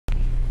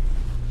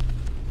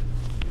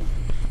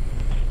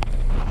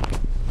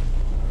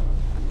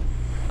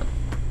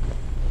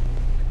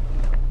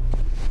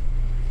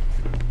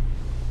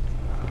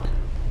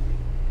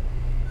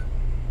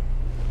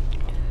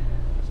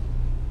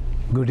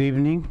Good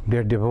evening,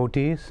 dear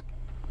devotees.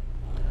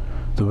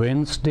 The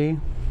Wednesday,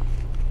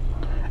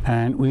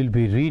 and we'll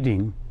be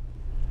reading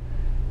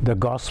the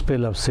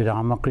Gospel of Sri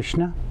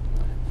Ramakrishna,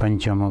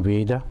 Panchama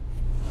Veda,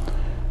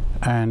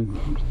 and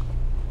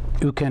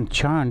you can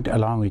chant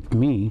along with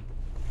me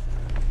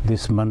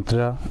this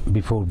mantra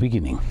before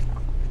beginning.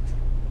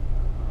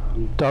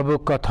 Tab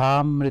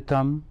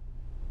kathamritam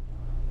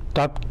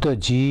tapta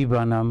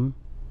jivanam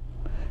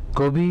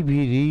kavi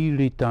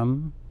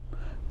bhiriritam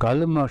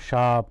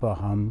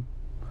kalmashapaham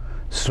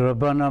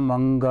Sravana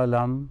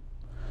Mangalam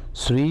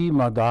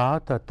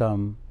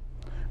Srimadatam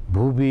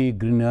Bhuvi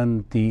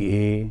Grinanti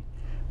E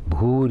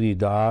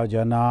Bhurida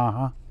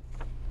Janaha.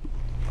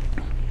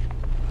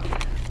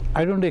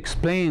 I don't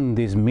explain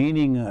this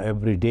meaning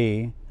every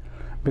day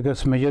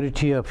because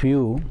majority of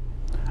you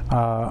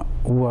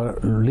who are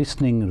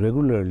listening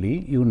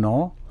regularly, you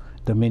know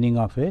the meaning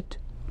of it.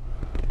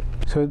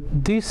 So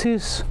this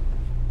is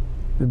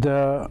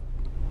the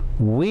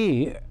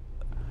way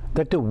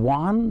that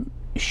one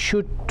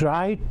should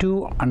try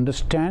to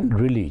understand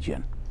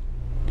religion.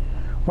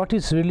 What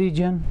is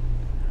religion?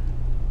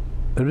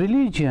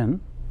 Religion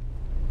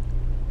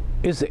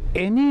is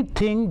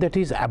anything that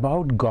is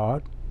about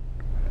God,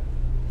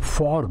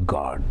 for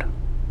God.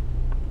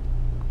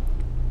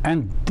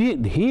 And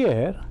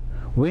here,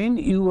 when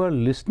you are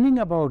listening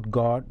about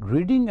God,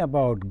 reading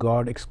about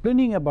God,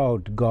 explaining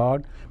about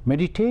God,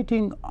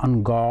 meditating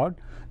on God,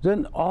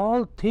 then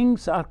all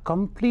things are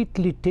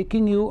completely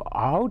taking you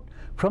out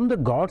from the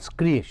God's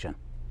creation.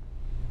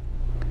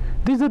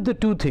 These are the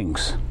two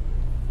things.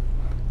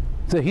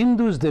 The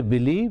Hindus, they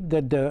believe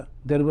that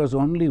there was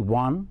only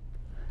one,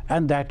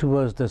 and that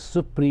was the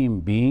Supreme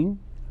Being,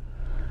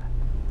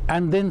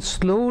 and then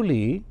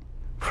slowly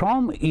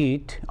from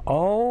it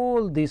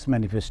all this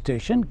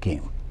manifestation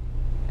came.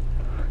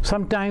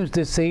 Sometimes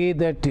they say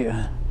that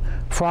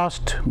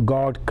first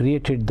God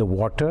created the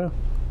water,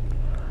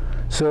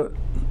 so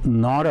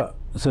Narayana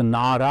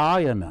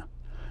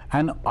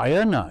and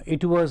Ayana,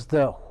 it was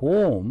the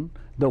home,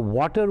 the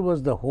water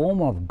was the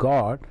home of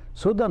God,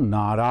 so the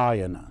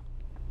Narayana.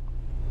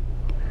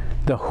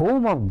 The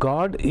home of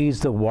God is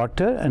the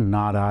water and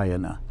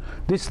Narayana.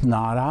 This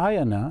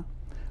Narayana,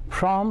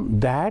 from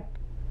that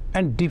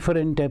and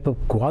different type of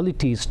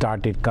qualities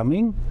started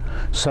coming,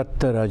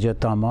 Sattva,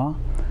 Rajatama,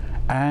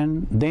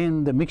 and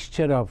then the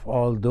mixture of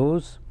all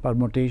those,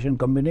 permutation,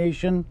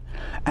 combination,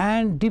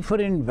 and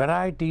different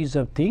varieties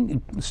of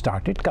things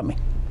started coming.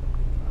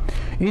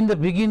 In the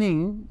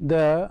beginning,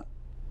 the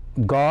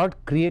God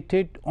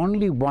created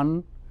only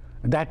one,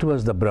 that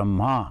was the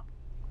Brahma,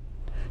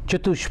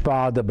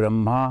 Chatushpada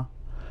Brahma,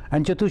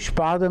 and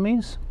Chatushpada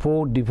means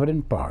 4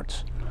 different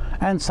parts,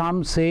 and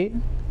some say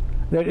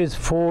there is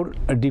 4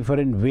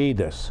 different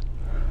Vedas,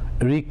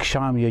 Rik,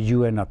 Sham,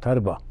 Yaju and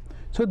Atharva.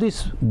 So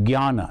this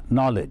Jnana,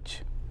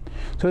 knowledge.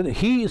 So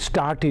he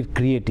started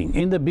creating.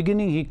 In the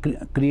beginning he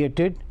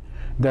created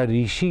the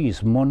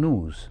Rishis,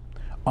 Manus,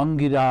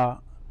 Angira,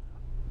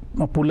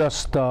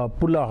 Pulasta,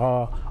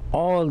 Pulaha,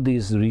 all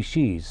these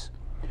Rishis,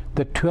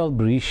 the 12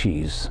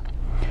 Rishis.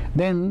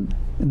 Then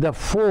the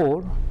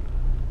 4,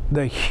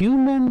 the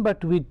human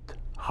but with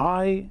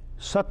high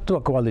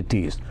sattva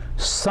qualities,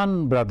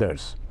 son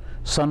brothers,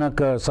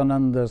 Sanaka,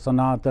 Sananda,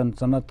 Sanatan,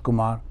 Sanat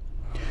Kumar.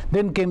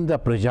 Then came the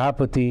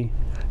Prajapati,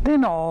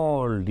 then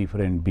all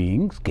different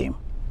beings came.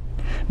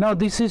 Now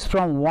this is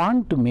from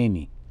one to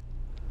many.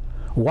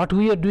 What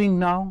we are doing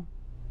now?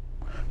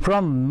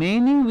 From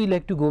many we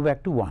like to go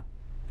back to one.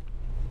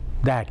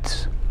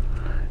 That's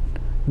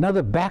now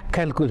the back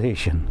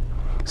calculation.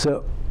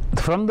 So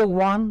from the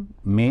one,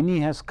 many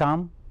has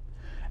come,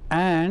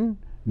 and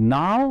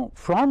now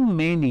from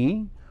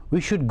many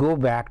we should go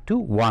back to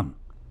one.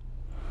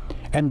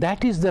 And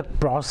that is the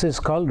process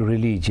called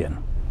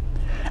religion.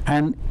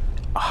 And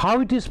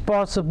how it is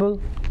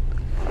possible?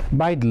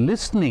 By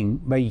listening,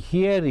 by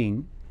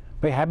hearing,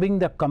 by having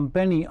the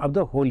company of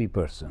the holy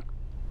person.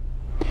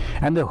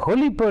 And the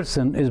holy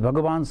person is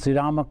Bhagavan Sri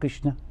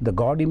Ramakrishna, the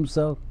God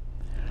himself.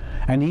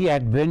 And he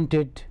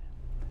advented,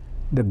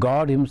 the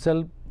God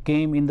himself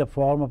came in the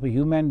form of a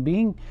human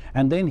being,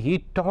 and then he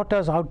taught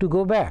us how to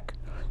go back.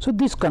 So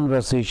this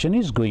conversation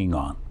is going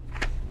on.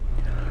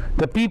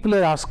 The people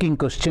are asking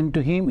question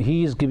to him,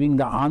 he is giving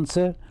the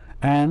answer,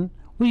 and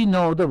we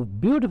know the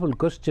beautiful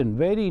question,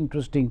 very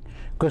interesting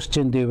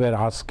question they were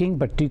asking,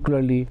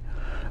 particularly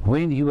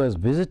when he was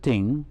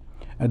visiting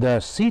the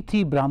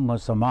Sithi Brahma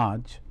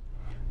Samaj.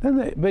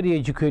 The very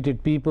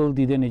educated people,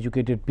 the then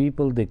educated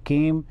people, they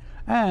came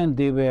and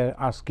they were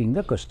asking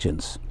the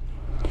questions.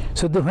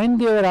 So when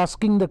they were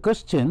asking the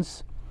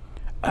questions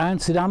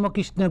and Sri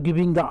Ramakrishna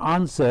giving the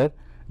answer,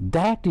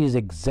 that is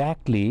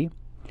exactly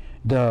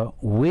the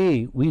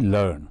way we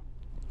learn.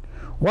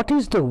 What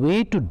is the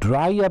way to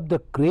dry up the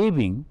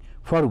craving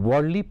for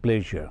worldly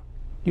pleasure?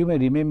 You may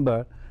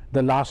remember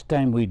the last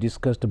time we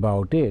discussed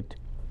about it.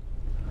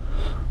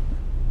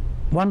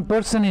 One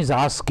person is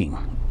asking,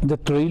 the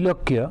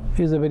Trailokya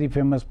is a very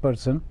famous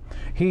person,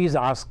 he is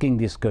asking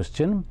this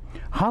question,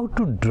 how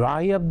to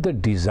dry up the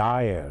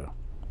desire.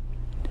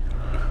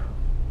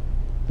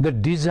 The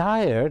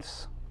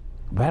desires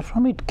where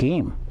from it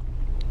came?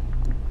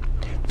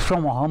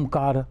 From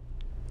ahamkara,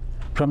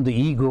 from the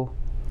ego.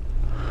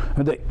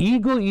 And the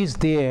ego is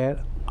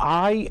there,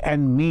 I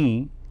and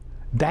me,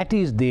 that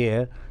is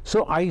there.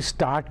 So I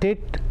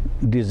started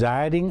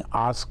desiring,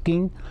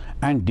 asking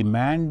and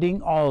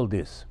demanding all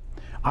this.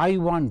 I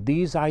want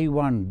this, I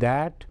want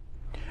that.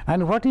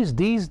 And what is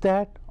these,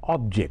 that?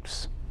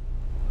 Objects.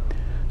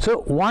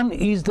 So one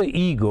is the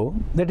ego,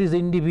 that is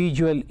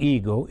individual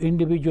ego,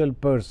 individual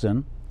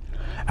person,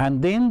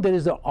 and then there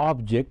is the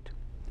object,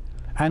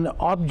 and the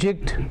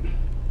object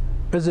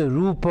is a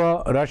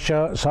rupa,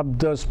 rasha,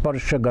 sabda,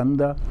 sparsha,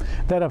 gandha.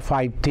 There are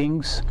 5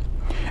 things,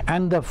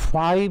 and the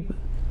 5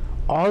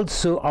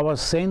 also our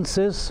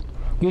senses,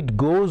 it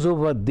goes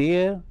over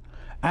there,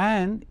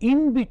 and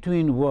in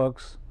between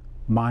works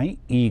my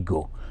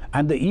ego,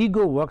 and the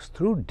ego works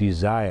through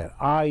desire.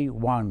 I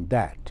want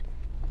that.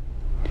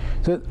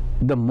 So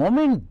the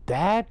moment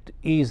that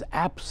is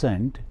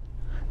absent,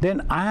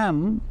 then I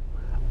am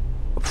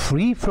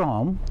free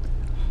from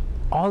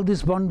all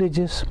these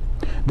bondages.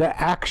 The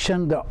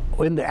action,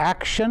 when the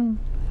action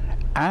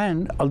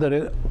and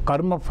the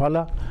karma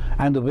phala,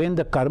 and when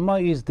the karma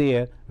is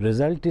there,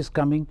 result is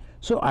coming,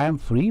 so I am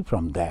free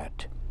from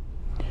that.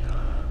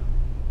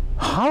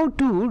 How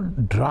to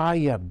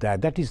dry up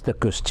that? That is the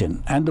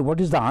question. And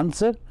what is the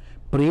answer?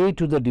 Pray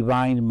to the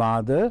Divine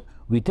Mother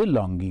with a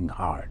longing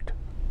heart.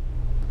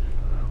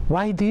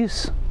 Why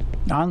this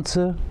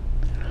answer?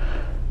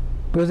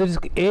 Because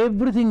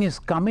everything is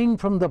coming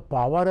from the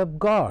power of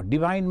God.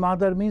 Divine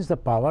Mother means the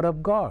power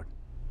of God.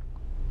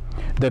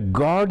 The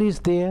God is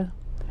there,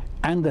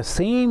 and the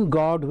same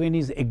God, when he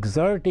is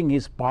exerting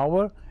his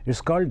power,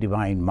 is called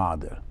Divine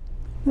Mother.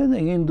 In the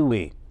Hindu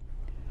way,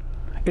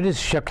 it is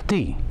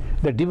Shakti.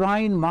 The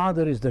Divine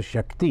Mother is the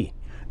Shakti.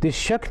 The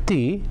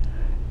Shakti,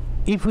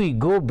 if we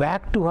go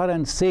back to her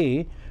and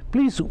say,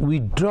 please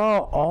withdraw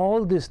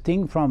all this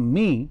thing from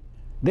me,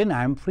 then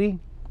I am free.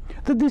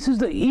 So this is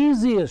the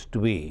easiest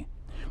way.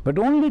 But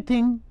only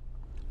thing,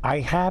 I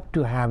have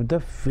to have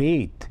the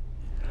faith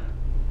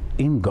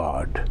in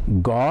God.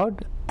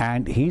 God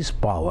and his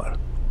power.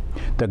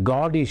 The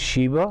God is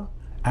Shiva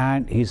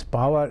and his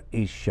power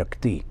is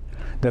Shakti.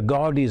 The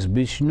God is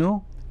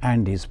Vishnu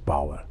and his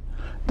power.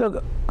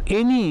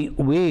 Any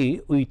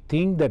way we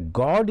think that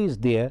God is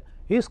there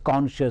is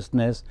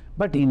consciousness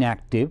but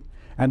inactive,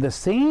 and the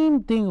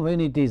same thing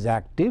when it is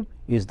active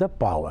is the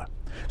power.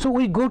 So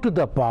we go to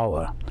the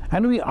power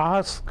and we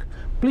ask,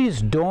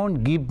 please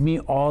don't give me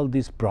all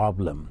this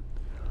problem.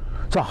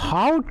 So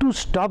how to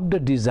stop the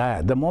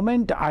desire? The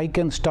moment I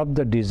can stop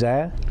the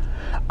desire,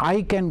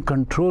 I can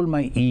control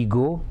my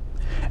ego,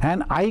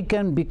 and I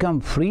can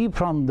become free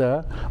from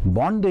the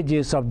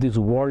bondages of these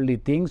worldly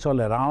things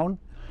all around.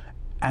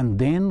 And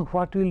then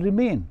what will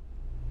remain?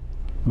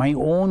 My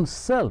own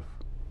self,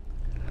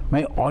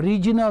 my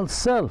original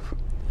self.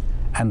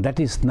 And that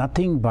is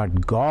nothing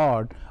but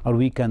God, or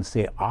we can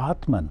say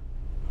Atman,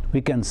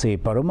 we can say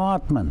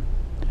Paramatman.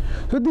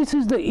 So this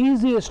is the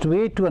easiest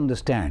way to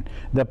understand.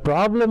 The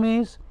problem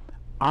is,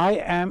 I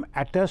am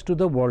attached to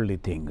the worldly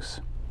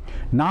things.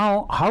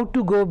 Now, how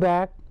to go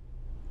back?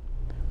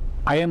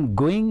 I am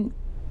going,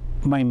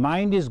 my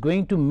mind is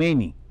going to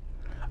many.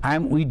 I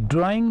am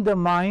withdrawing the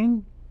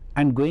mind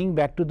and going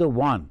back to the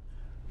one.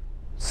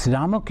 Sri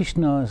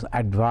Ramakrishna's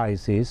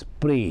advice is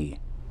pray.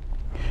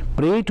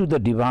 Pray to the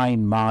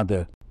Divine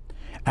Mother.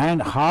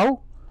 And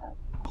how?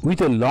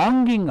 With a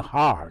longing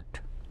heart.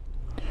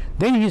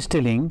 Then he is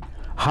telling,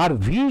 her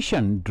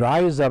vision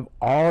dries up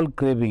all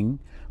craving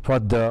for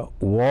the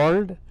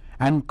world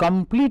and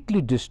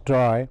completely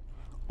destroy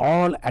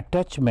all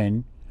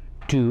attachment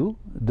to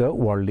the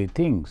worldly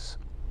things,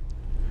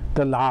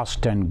 the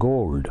lust and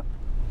gold.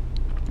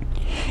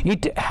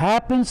 It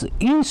happens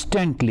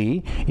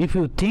instantly if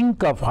you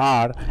think of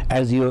her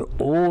as your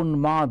own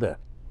mother.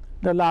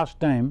 The last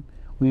time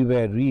we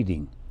were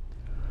reading.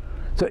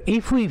 So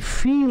if we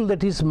feel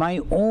that is my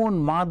own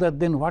mother,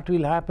 then what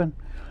will happen?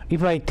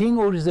 If I think,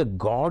 oh, it is a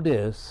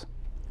goddess,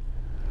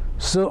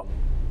 so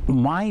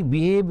my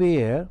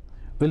behavior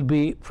will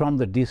be from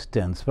the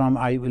distance,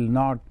 I will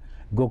not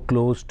go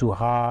close to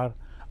her,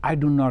 I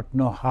do not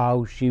know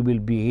how she will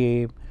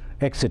behave,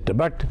 etc.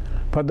 But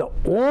for the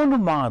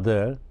own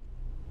mother,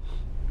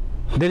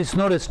 there is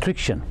no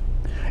restriction.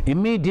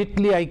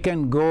 Immediately I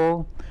can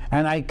go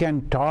and I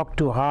can talk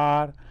to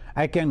her,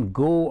 I can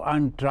go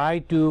and try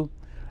to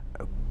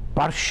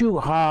pursue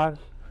her.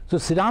 So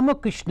Sri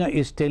Ramakrishna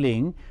is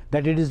telling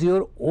that it is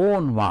your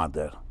own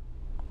mother.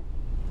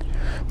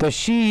 That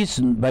she is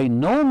by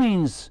no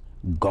means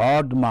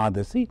God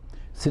mother. See,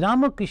 Sri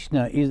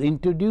Ramakrishna is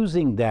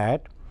introducing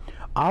that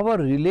our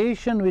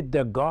relation with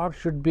the God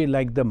should be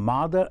like the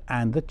mother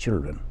and the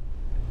children.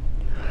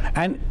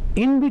 And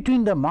in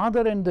between the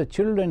mother and the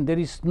children, there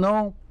is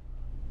no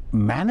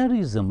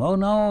mannerism. Oh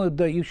no,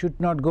 you should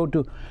not go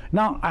to.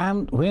 Now,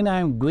 when I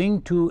am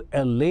going to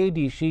a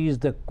lady, she is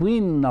the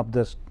queen of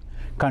this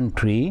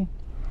country,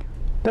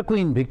 the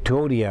Queen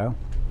Victoria.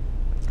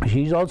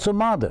 She is also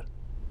mother,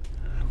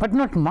 but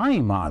not my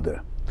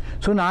mother.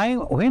 So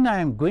now, when I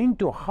am going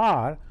to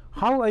her,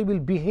 how I will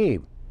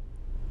behave?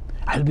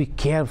 I'll be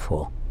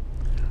careful.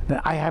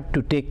 Then I have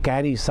to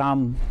carry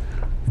some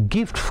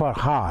gift for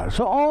her.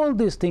 So all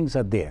these things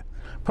are there.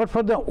 But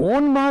for the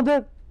own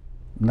mother,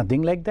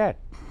 nothing like that.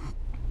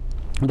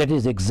 That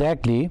is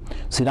exactly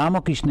Sri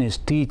Ramakrishna is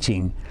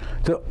teaching.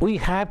 So we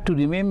have to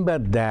remember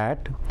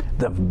that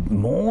the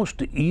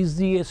most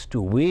easiest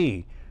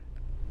way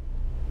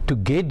to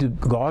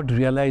get God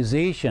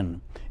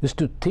realization is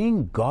to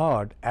think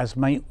God as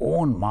my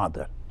own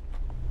mother.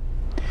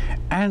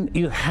 And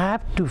you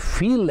have to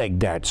feel like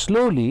that.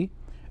 Slowly,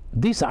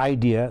 this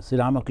idea Sri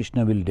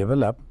Ramakrishna will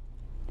develop.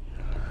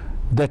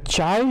 The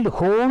child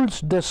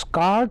holds the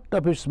skirt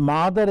of its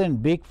mother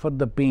and begs for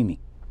the penny.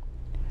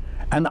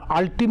 And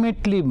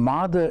ultimately,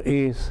 mother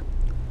is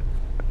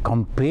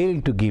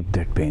compelled to give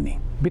that penny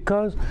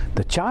because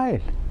the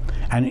child,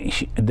 and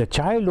the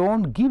child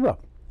won't give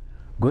up,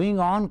 going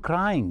on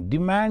crying,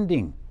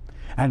 demanding,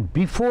 and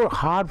before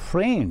her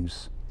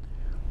friends.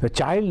 The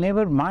child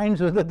never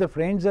minds whether the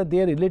friends are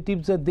there,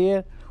 relatives are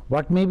there,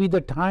 what may be the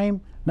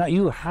time. Now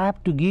you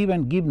have to give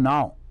and give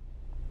now.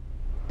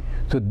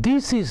 So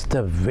this is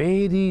the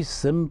very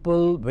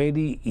simple,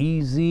 very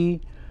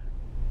easy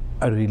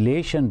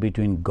relation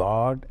between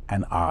God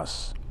and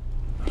us.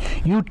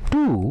 You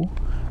too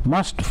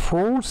must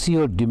force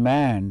your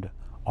demand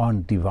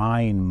on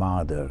Divine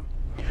Mother.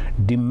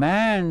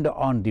 Demand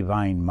on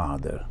Divine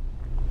Mother.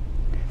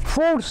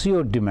 Force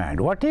your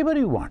demand, whatever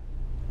you want.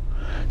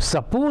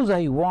 Suppose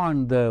I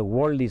want the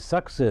worldly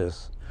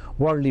success,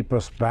 worldly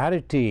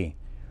prosperity,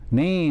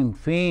 name,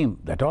 fame,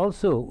 that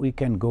also we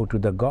can go to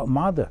the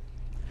Mother.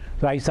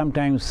 So I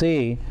sometimes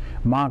say,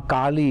 Ma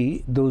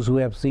Kali, those who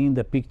have seen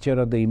the picture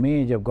of the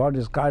image of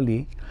Goddess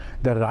Kali,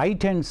 the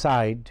right hand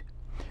side,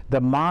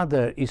 the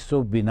Mother is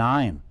so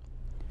benign.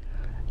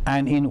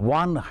 And in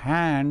one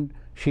hand,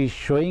 she is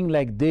showing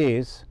like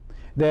this,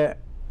 that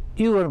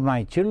you are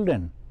my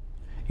children.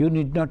 You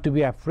need not to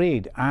be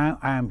afraid. I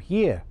am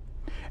here.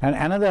 And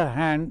another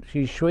hand,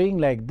 she is showing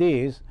like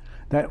this,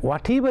 that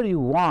whatever you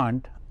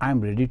want, I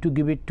am ready to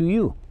give it to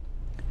you.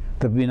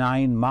 The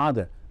benign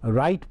Mother,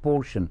 right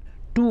portion,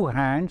 two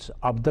hands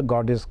of the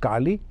Goddess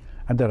Kali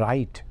at the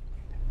right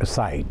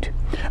side.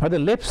 At the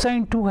left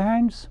side, two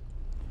hands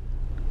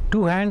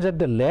at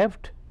the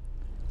left,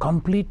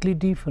 completely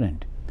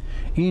different.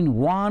 In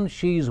one,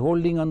 she is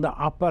holding, on the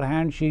upper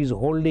hand, she is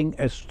holding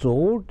a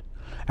sword,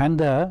 and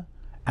the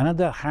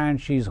another hand,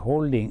 she is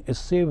holding a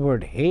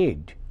severed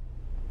head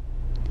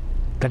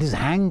that is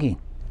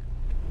hanging.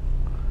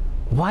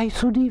 Why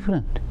so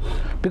different?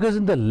 Because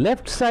in the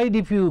left side,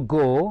 if you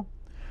go,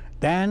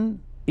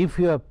 then if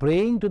you are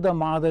praying to the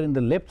Mother in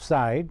the left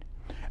side,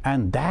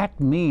 and that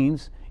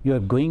means you are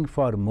going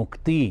for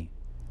mukti,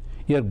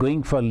 you are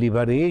going for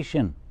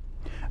liberation.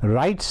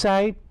 Right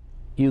side,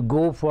 you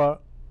go for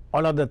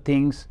all other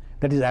things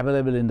that is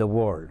available in the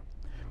world.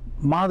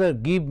 Mother,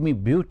 give me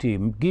beauty,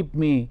 give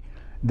me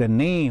the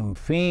name,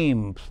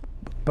 fame,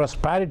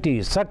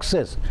 prosperity,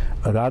 success,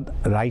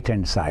 right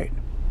hand side.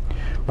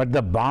 But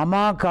the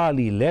Bama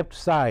Kali, left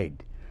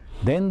side,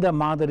 then the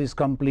Mother is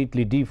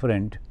completely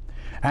different,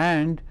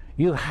 and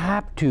you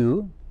have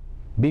to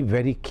be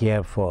very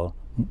careful.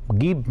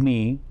 Give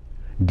me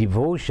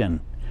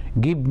devotion,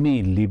 give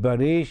me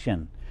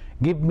liberation,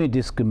 give me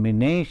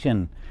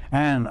discrimination,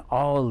 and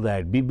all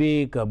that,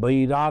 viveka,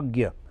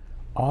 vairagya,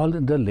 all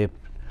in the left.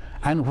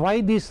 And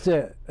why this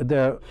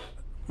the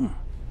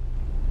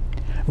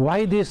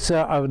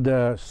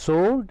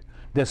sword?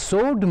 The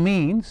sword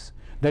means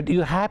that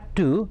you have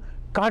to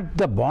cut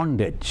the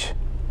bondage.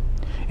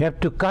 You have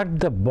to cut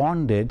the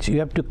bondage, you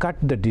have to cut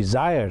the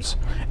desires,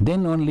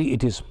 then only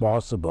it is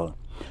possible.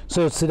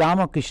 So Sri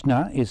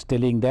Ramakrishna is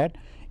telling that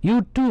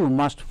you too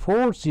must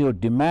force your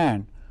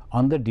demand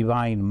on the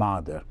Divine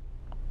Mother.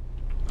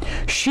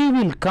 She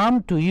will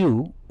come to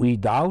you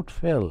without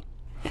fail.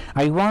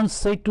 I once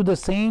said to the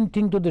same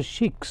thing to the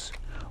Sikhs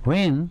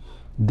when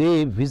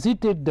they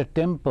visited the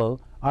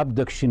temple of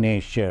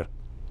Dakshineshwar.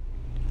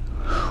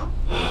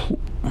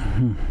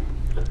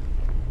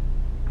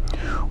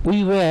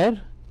 We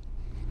were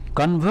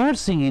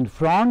conversing in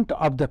front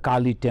of the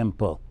Kali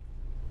temple.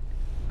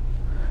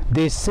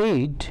 They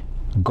said,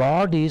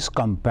 God is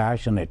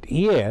compassionate.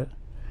 Here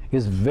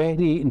is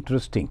very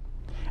interesting.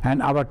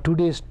 And our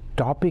today's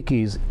topic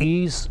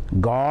is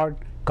God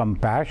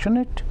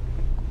compassionate?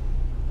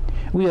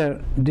 We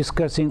are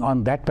discussing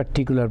on that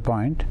particular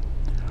point.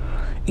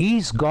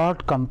 Is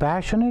God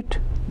compassionate?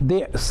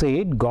 They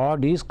said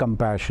God is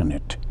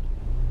compassionate.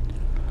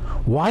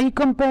 Why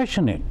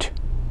compassionate?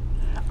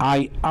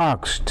 I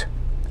asked.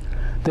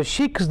 The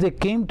Sikhs, they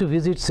came to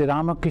visit Sri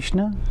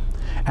Ramakrishna,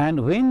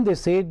 and when they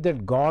said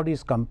that God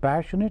is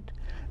compassionate,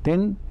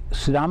 then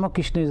Sri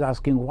Ramakrishna is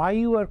asking, why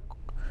you are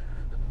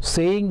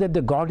saying that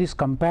the God is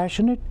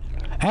compassionate?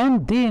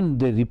 And then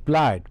they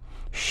replied,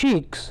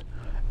 Sikhs,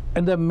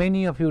 and the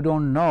many of you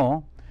don't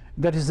know,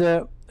 that is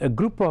a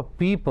group of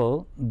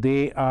people,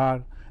 they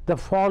are the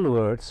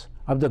followers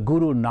of the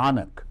Guru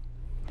Nanak,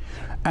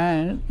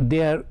 and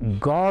their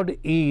God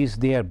is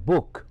their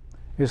book,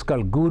 is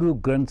called Guru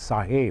Granth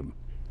Sahib,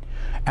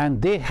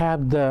 and they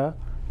have the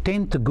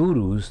 10th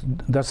gurus,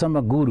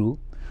 Dasama Guru.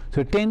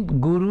 So 10th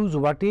gurus,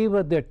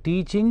 whatever their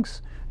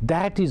teachings,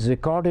 that is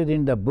recorded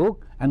in the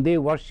book, and they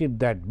worship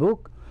that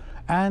book,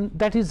 and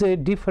that is a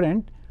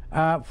different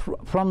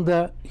from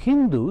the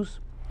Hindus,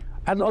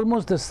 and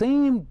almost the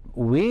same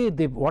way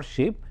they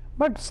worship,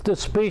 but it's the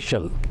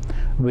special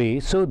way.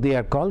 So they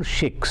are called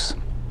Sikhs.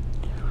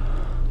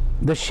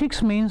 The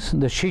Sikhs means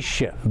the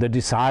Shishya, the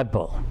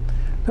disciple.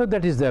 So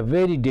that is the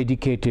very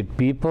dedicated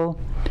people.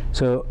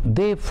 So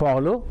they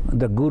follow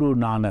the Guru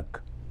Nanak.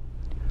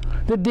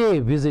 The day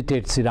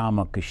visited Sri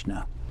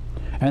Ramakrishna,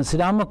 and Sri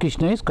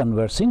Ramakrishna is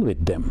conversing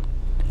with them.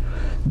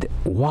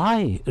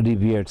 Why,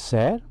 revered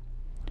sir?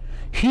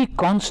 He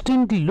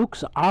constantly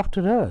looks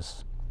after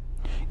us,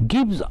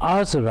 gives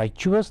us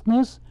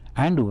righteousness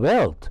and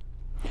wealth,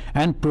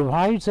 and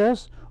provides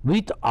us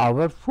with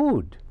our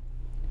food.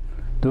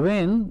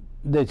 When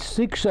the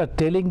Sikhs are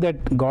telling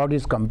that God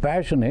is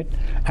compassionate,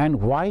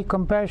 and why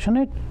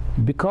compassionate?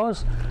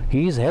 Because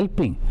he is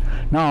helping.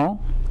 Now,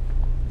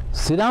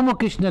 Sri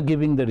Ramakrishna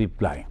giving the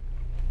reply.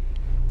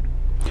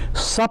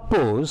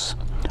 Suppose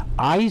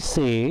I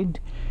said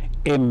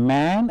a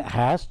man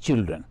has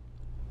children.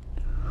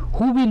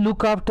 Who will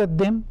look after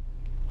them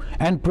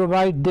and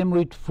provide them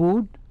with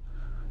food?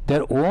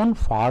 Their own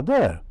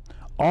father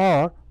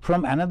or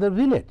from another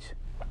village?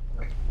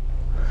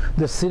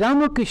 The Sri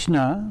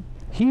Ramakrishna,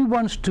 he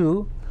wants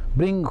to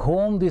bring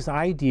home this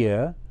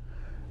idea,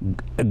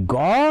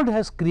 God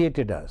has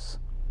created us.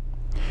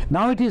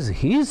 Now it is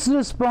his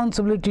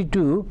responsibility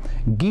to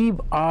give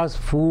us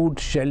food,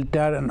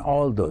 shelter, and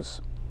all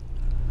those.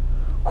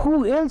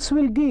 Who else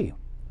will give?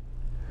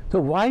 So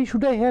why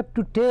should I have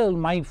to tell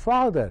my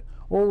father,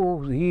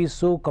 oh, he is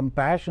so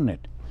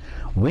compassionate?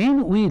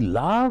 When we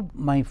love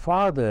my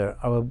father,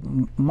 our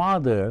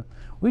mother,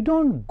 we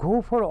don't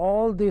go for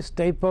all this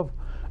type of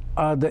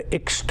the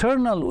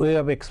external way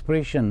of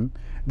expression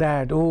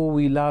that, oh,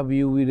 we love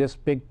you, we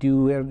respect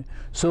you, we are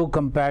so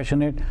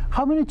compassionate.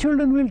 How many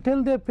children will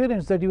tell their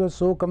parents that you are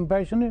so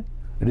compassionate?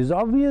 It is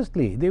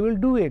obviously, they will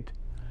do it.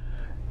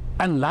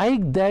 And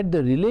like that,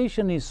 the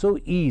relation is so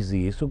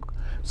easy. So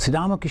Sri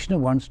Ramakrishna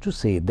wants to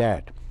say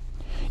that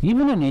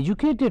even an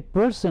educated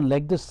person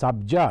like the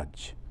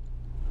sub-judge,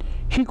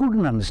 he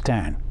couldn't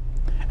understand.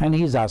 And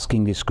he is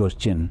asking this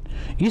question,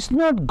 is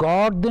not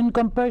God then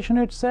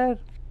compassionate, sir?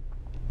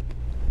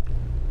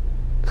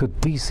 So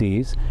this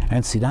is,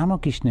 and Sri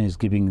Ramakrishna is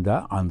giving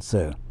the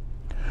answer.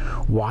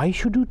 Why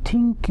should you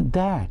think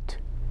that?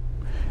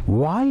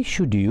 Why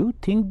should you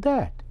think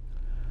that?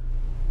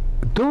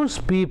 Those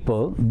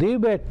people, they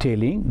were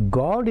telling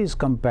God is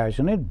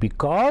compassionate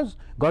because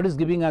God is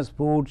giving us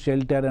food,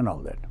 shelter, and all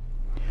that.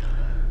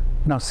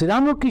 Now Sri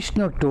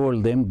Ramakrishna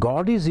told them,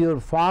 God is your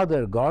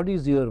father, God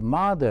is your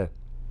mother,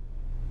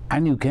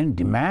 and you can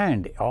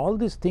demand all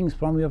these things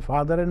from your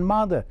father and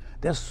mother.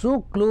 They are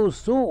so close,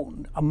 so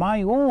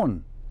my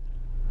own.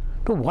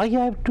 So why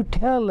I have to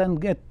tell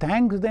and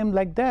thank them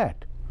like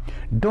that?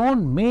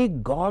 Don't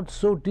make God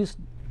so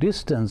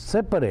distant,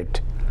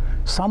 separate,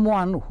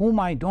 someone whom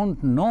I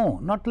don't know,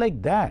 not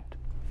like that.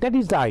 That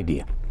is the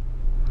idea.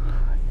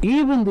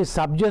 Even the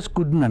subjects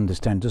couldn't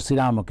understand. So Sri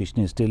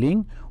Ramakrishna is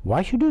telling,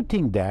 why should you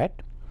think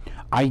that?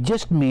 I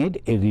just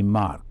made a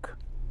remark.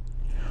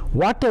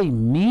 What I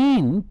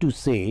mean to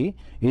say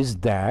is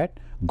that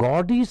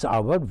God is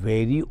our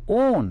very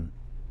own.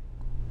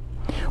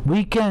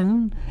 We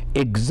can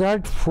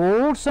exert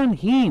force on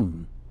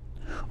him.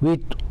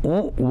 With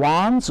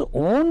one's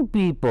own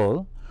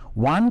people,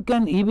 one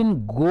can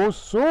even go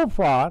so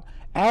far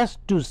as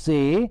to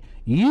say,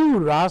 you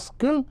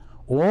rascal,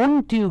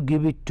 won't you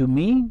give it to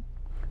me?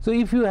 So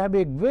if you have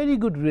a very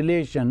good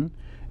relation,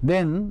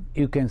 then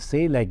you can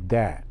say like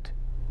that.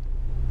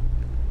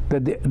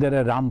 There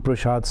are Ram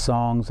Prasad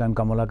songs and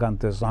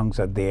Kamalakanta songs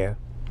are there,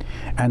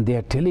 and they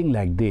are telling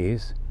like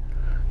this.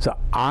 So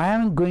I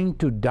am going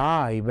to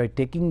die by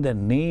taking the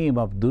name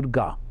of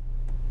Durga.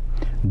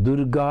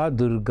 Durga,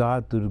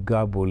 Durga,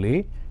 Durga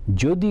bole,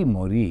 Jodi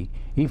mori.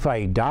 If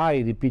I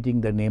die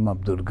repeating the name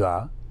of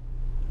Durga,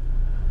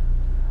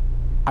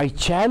 I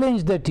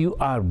challenge that you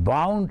are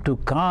bound to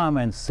come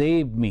and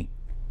save me.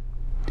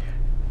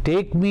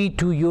 Take me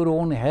to your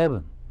own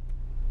heaven.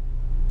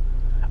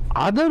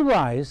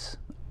 Otherwise,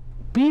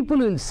 people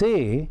will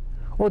say,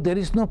 oh, there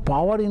is no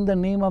power in the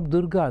name of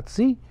Durga.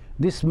 See,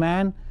 this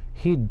man,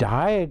 he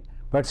died,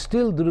 but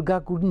still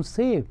Durga couldn't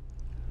save.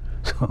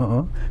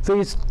 So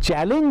he's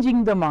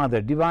challenging the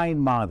mother, divine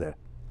mother.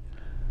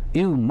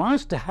 You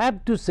must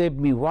have to save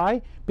me.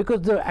 Why?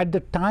 Because at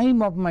the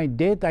time of my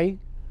death, I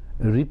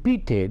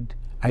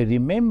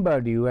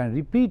remembered you and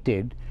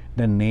repeated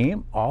the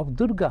name of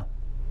Durga.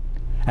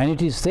 And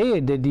it is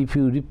said that if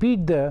you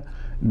repeat the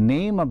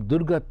name of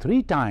Durga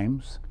 3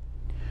 times,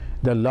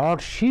 the Lord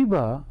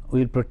Shiva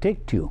will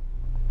protect you.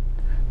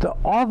 So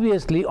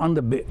obviously on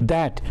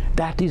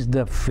that is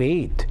the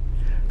faith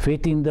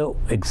in the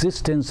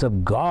existence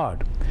of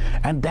God,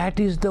 and that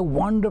is the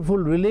wonderful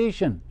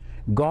relation.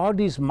 God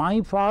is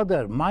my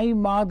father, my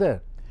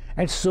mother,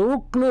 and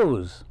so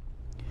close.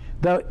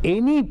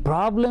 Any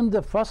problem,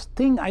 the first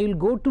thing I will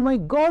go to my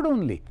God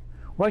only.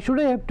 Why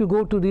should I have to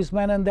go to this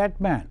man and that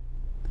man?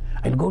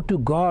 I'll go to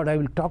God, I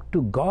will talk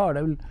to God,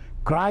 I will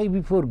cry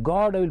before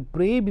God, I will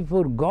pray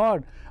before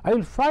God, I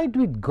will fight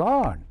with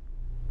God.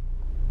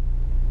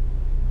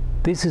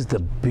 This is the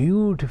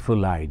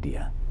beautiful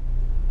idea.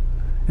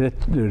 The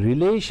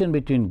relation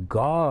between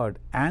God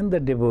and the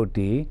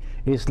devotee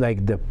is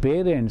like the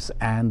parents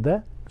and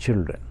the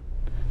children.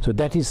 So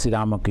that is Sri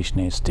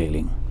Ramakrishna is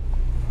telling.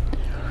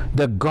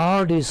 The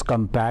God is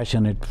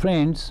compassionate.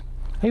 Friends,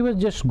 I was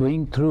just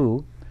going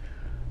through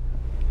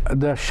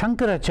the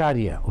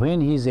Shankaracharya when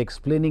he is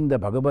explaining the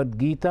Bhagavad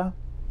Gita,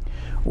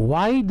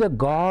 why the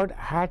God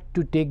had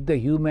to take the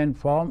human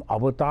form,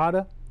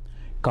 avatara,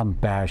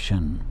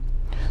 compassion.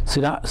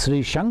 Sri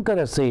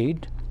Shankara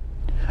said,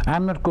 I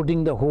am not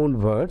quoting the whole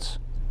verse,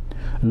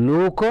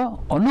 Loka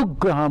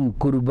anugraham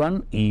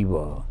kurban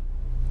eva.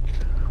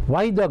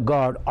 Why the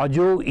God,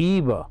 ajo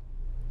eva?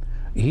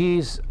 He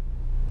is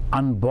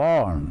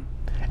unborn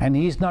and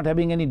he is not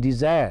having any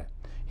desire,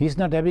 he is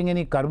not having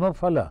any karma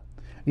phala.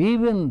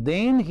 Even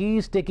then he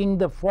is taking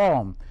the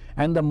form,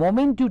 and the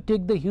moment you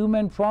take the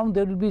human form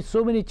there will be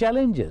so many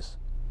challenges.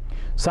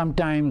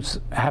 Sometimes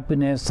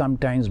happiness,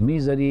 sometimes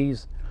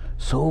miseries,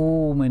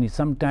 so many,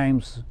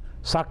 sometimes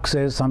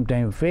success,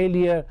 sometimes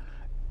failure,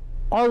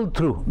 all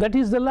through. That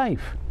is the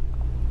life.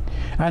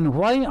 And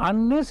why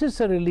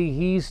unnecessarily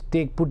he is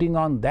putting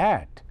on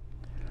that?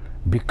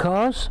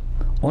 Because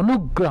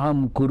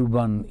anugraham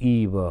kurban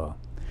eva.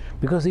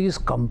 Because he is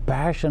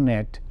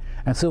compassionate,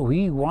 and so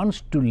he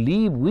wants to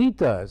live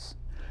with us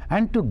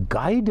and to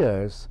guide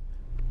us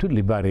to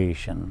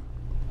liberation.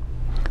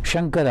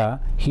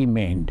 Shankara, he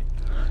meant,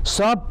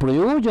 sa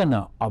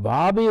prayojana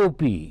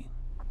abhaveopi.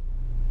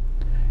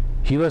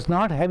 He was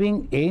not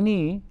having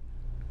anything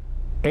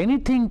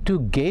to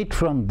get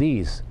from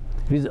these.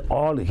 With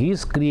all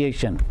his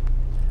creation,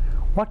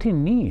 what he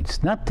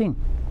needs? Nothing.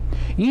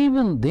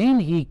 Even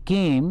then he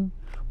came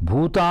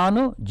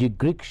bhutano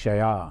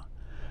jigrikshaya,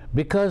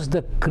 because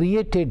the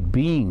created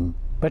being,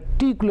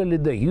 particularly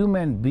the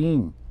human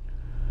being,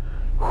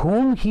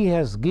 whom he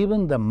has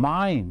given the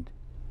mind,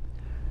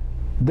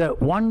 the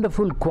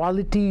wonderful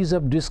qualities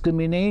of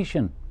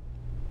discrimination,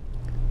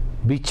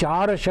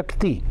 vichara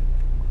shakti.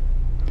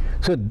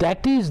 So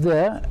that is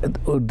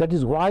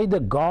why the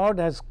God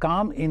has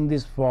come in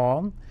this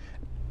form,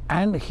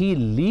 and he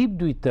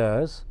lived with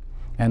us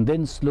and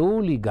then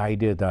slowly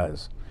guided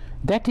us.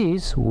 That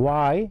is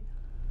why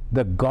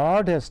the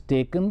God has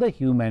taken the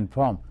human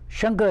form.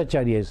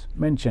 Shankaracharya is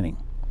mentioning.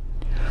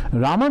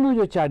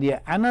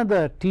 Ramanujacharya,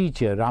 another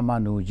teacher,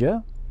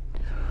 Ramanuja,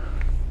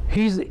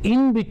 he is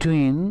in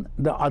between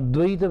the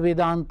Advaita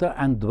Vedanta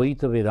and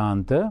Dvaita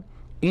Vedanta,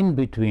 in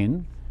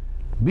between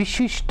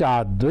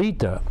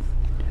Vishishtadvaita,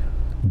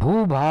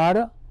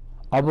 Bhubhara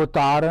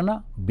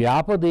Avatarana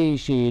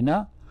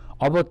Vyapadeshena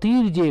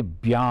Avatirje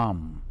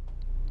Vyam.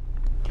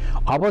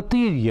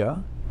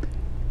 Avatirya,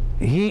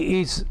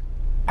 he is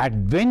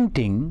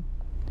adventing,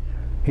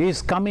 he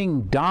is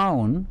coming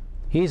down,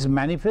 he is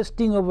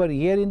manifesting over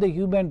here in the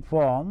human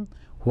form.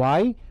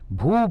 Why?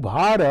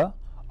 Bhubhara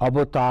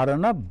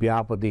Avatarana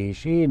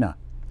Vyapadeshena.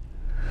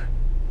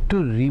 To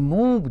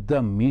remove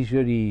the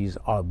miseries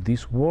of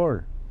this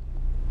world.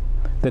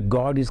 The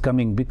God is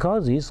coming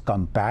because he is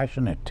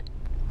compassionate.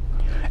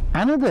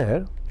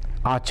 Another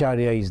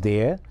Acharya is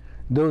there.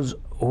 Those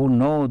who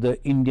know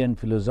the Indian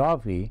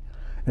philosophy,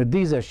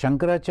 these are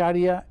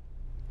Shankaracharya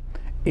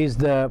is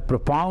the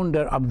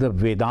propounder of the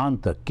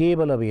Vedanta,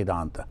 Kevala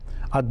Vedanta,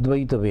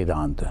 Advaita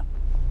Vedanta.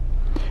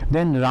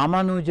 Then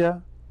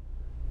Ramanuja,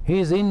 he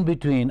is in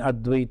between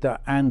Advaita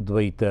and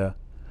Dvaita.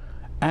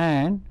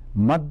 And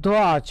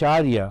Madhva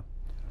Acharya,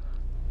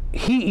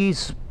 he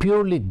is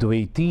purely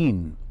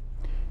Dvaitin.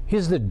 He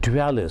is the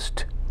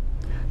dualist.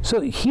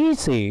 So he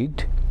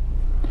said,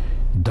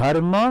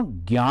 Dharma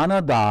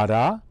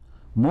Jnanadara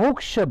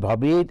Moksha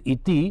Bhaved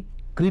iti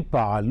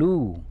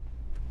Kripalu.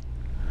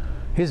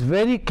 He is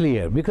very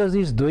clear because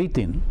he is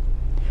Dvaitin.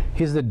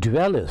 He is the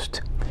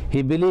dualist.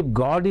 He believes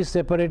God is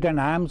separate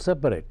and I am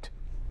separate.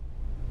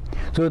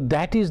 So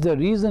that is the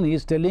reason he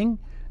is telling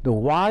the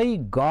why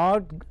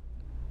God,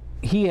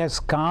 he has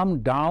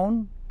come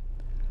down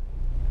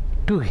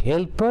to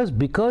help us,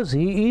 because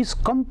he is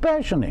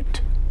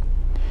compassionate.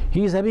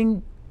 He is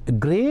having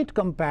great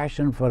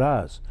compassion for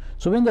us.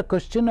 So when the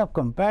question of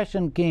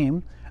compassion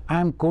came, I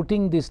am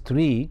quoting these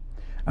three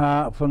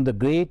from the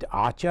great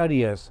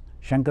Acharyas,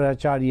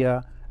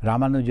 Shankaracharya,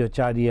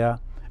 Ramanujacharya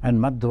and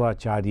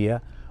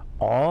Madhvacharya.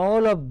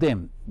 All of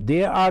them,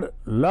 they are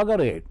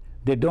logorate.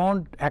 They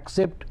don't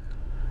accept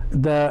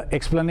the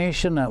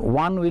explanation.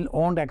 One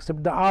won't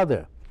accept the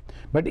other.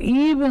 But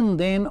even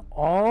then,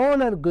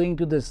 all are going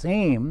to the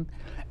same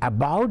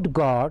about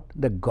God.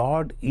 The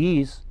God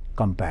is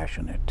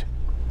compassionate.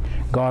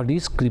 God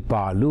is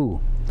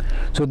Kripalu.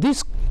 So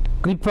this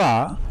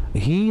Kripa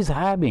he is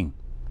having.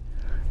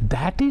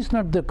 That is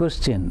not the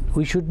question.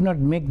 We should not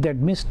make that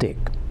mistake.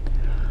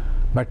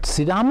 But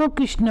Sri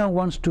Ramakrishna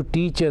wants to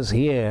teach us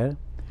here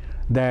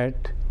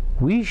that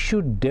we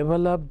should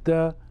develop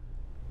the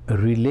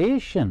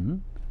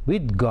relation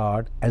with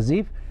God as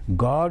if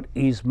God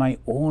is my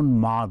own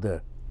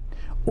mother,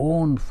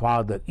 own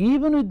father.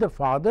 Even with the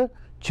father,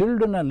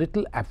 children are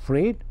little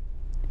afraid.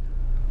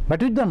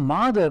 But with the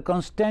mother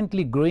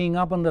constantly growing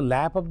up on the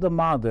lap of the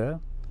mother,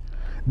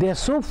 they are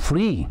so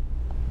free,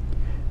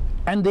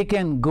 and they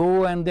can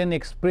go and then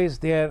express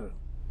the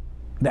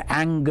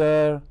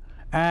anger,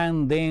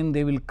 and then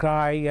they will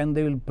cry and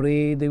they will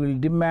pray, they will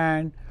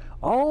demand,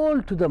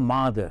 all to the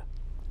mother.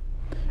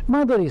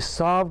 Mother is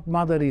soft,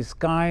 mother is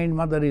kind,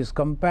 mother is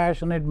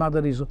compassionate,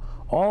 mother is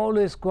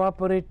always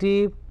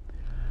cooperative.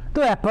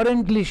 Though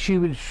apparently she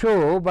will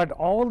show, but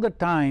all the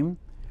time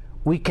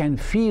we can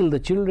feel, the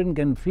children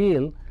can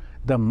feel,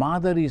 the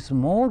mother is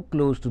more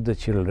close to the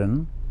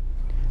children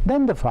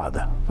than the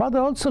father. Father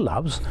also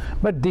loves,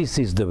 but this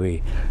is the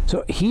way.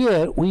 So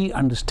here we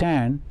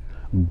understand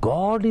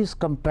God is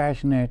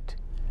compassionate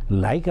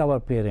like our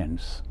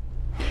parents,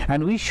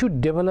 and we should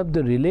develop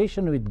the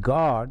relation with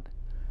God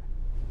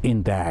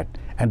in that,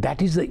 and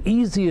that is the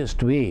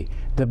easiest way,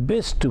 the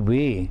best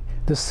way,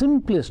 the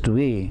simplest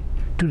way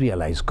to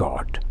realize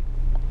God.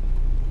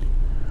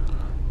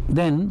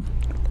 Then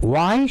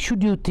why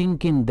should you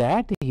think in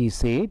that, he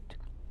said.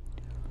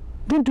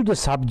 Then to the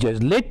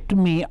subject, let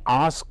me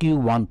ask you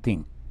one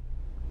thing.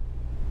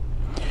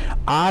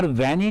 Are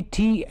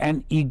vanity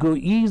and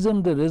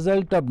egoism the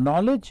result of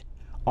knowledge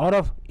or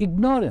of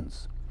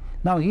ignorance?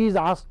 Now he is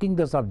asking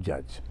the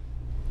subject.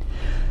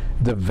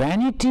 The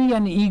vanity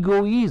and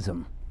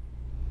egoism,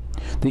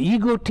 the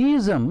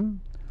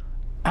egotism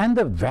and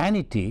the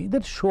vanity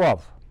that show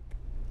off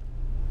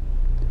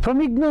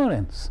from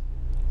ignorance.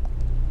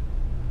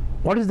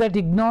 What is that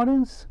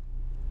ignorance?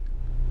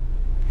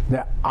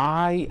 The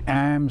I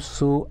am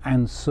so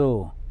and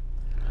so,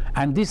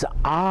 and this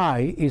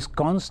I is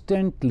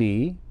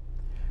constantly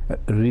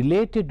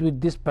related with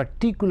this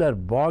particular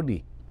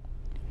body,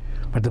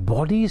 but the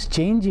body is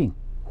changing.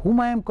 Whom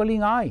I am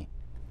calling I?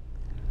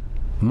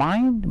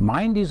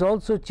 Mind is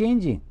also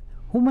changing.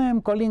 Whom I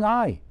am calling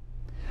I?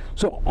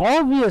 So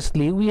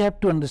obviously we have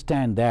to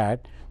understand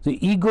that the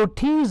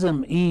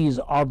egotism is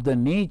of the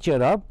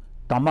nature of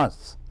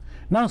tamas.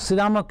 Now Sri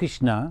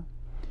Ramakrishna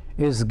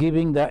is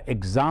giving the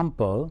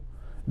example,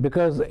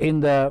 because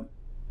in the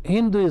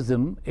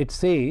Hinduism it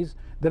says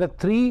there are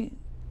three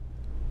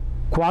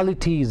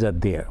qualities are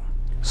there: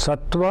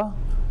 sattva,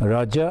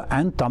 raja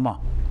and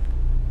tama.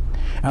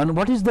 And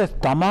what is the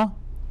tama?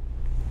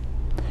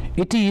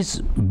 It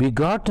is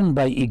begotten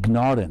by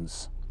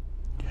ignorance.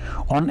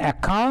 On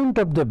account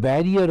of the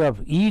barrier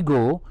of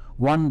ego,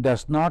 one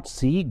does not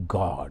see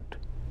God.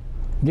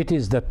 That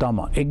is the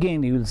tama.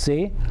 Again he will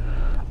say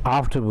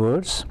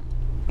afterwards,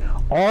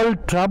 all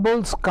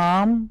troubles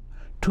come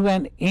to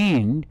an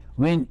end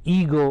when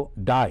ego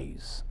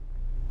dies.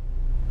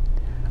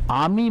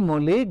 Ami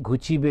mole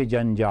ghuchibe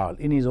janjal.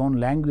 In his own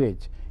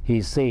language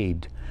he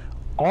said,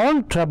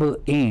 all trouble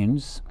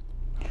ends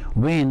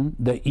when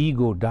the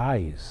ego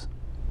dies.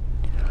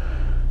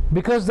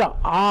 Because the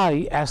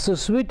I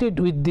associated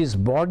with this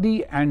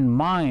body and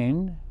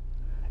mind,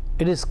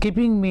 it is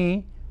keeping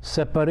me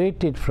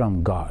separated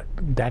from God.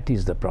 That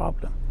is the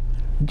problem.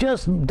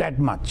 Just that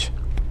much.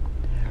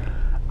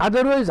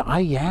 Otherwise,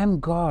 I am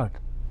God.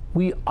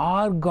 We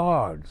are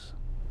gods.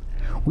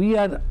 We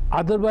are,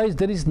 otherwise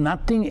there is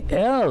nothing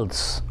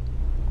else.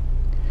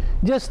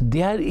 Just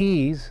there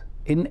is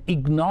in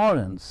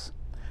ignorance,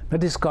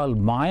 that is called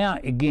Maya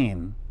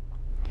again.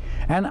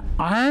 And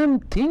I am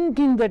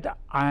thinking that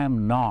I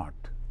am not,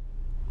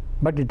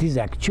 but it is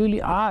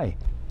actually I.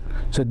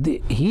 So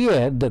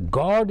here the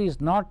God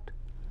is not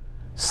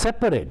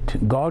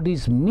separate. God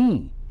is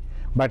me,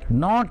 but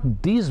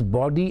not this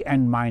body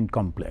and mind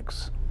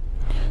complex.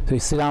 So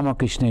Sri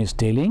Ramakrishna is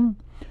telling,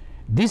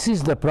 this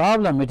is the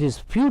problem. It is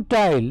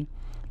futile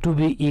to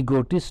be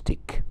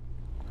egotistic.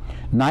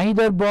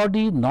 Neither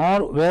body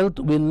nor wealth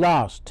will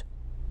last.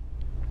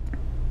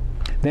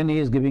 Then he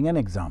is giving an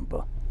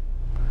example.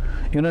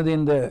 You know,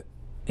 in the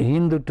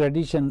Hindu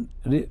tradition,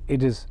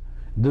 it is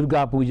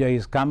Durga Puja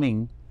is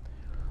coming.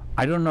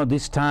 I don't know,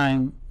 this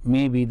time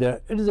maybe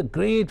it is a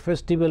great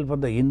festival for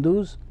the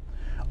Hindus.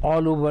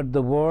 All over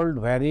the world,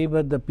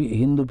 wherever the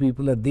Hindu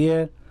people are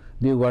there,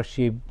 they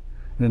worship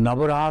the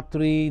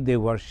Navaratri, they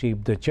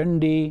worship the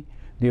Chandi,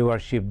 they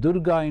worship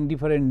Durga in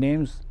different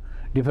names,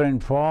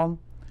 different form.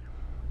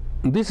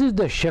 This is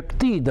the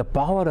Shakti, the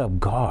power of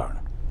God.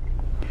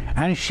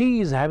 And she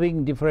is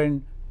having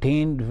 10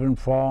 different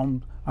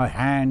forms, her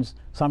hands,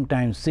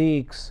 sometimes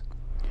 6.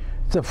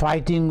 So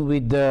fighting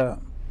with the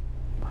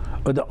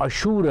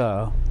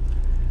Ashura,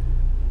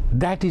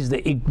 that is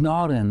the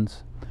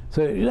ignorance.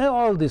 So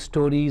all these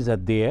stories are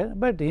there,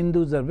 but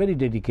Hindus are very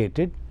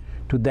dedicated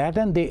to that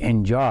and they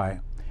enjoy.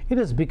 It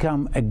has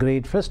become a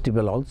great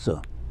festival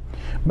also.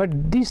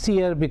 But this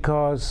year,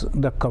 because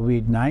the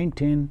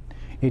COVID-19,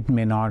 it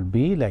may not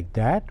be like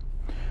that.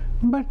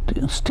 But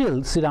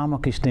still, Sri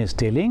Ramakrishna is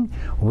telling,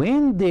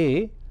 when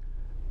they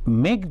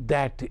make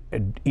that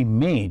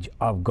image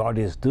of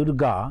Goddess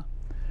Durga,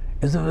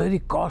 is a very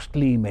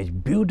costly image,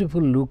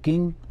 beautiful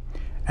looking,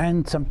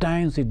 and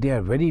sometimes they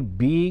are very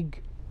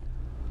big.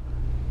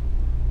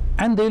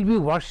 and they'll be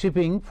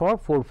worshipping for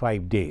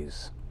 4-5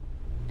 days.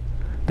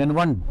 Then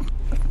one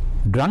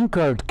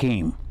drunkard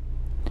came.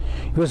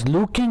 He was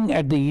looking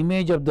at the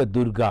image of the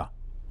Durga.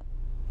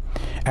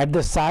 At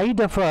the side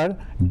of her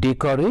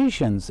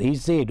decorations, he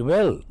said,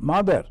 "Well,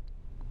 mother,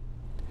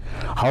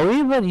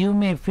 however you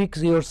may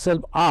fix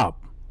yourself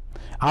up,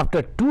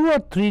 after 2 or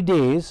 3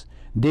 days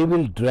they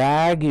will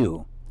drag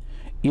you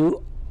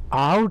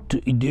out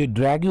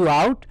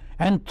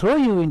and throw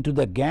you into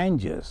the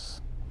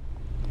Ganges."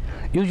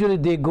 Usually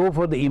they go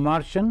for the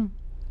immersion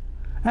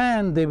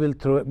and they will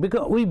throw it,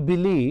 because we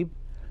believe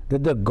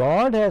that the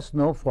God has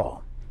no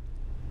form.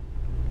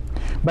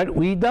 But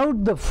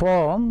without the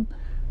form,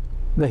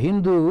 the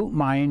Hindu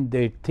mind,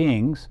 they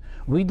thinks,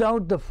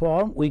 without the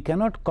form we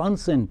cannot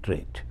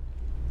concentrate,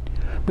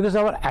 because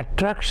our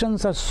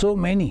attractions are so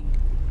many.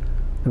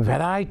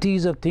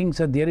 Varieties of things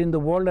are there in the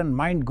world and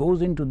mind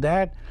goes into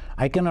that.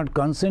 I cannot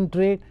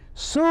concentrate.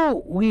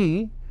 So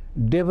we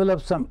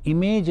develop some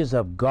images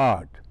of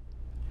God,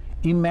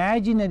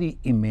 imaginary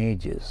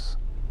images.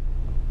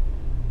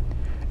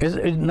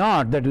 It's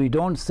not that we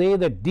don't say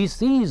that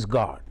this is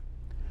God.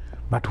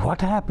 But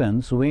what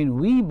happens when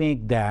we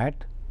make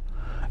that,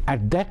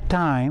 at that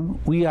time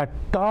we are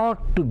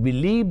taught to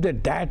believe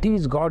that that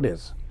is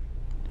Goddess.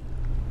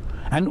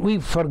 And we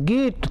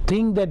forget to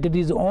think that it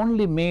is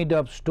only made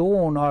of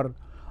stone or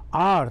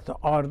earth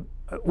or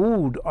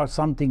wood or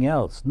something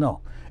else.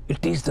 No,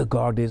 it is the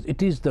Goddess,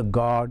 it is the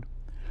God.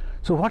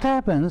 So what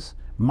happens?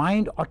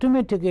 Mind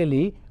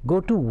automatically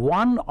go to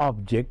one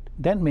object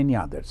than many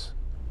others.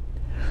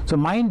 So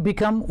mind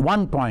become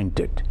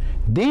one-pointed.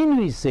 Then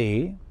we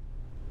say,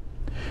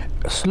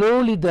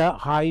 slowly the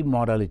high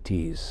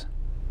moralities.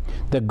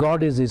 The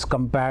Goddess is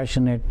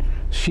compassionate,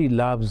 she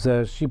loves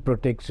us, she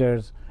protects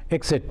us,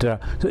 etc.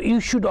 So you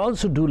should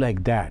also do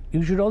like that.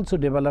 You should also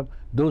develop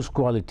those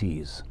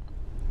qualities.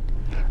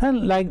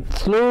 And like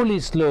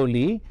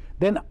slowly,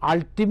 then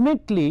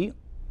ultimately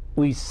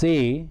we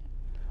say,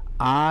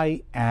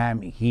 I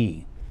am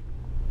He.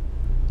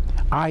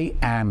 I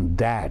am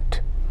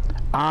that.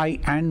 I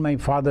and my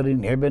Father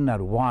in heaven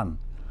are one.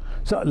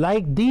 So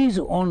like these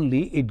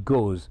only it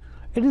goes.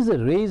 It is a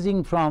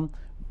raising from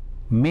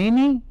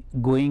many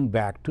going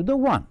back to the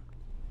one.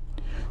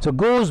 So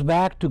goes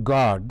back to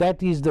God.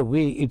 That is the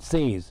way it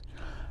says.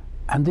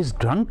 And this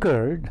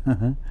drunkard,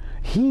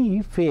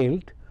 he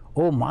felt,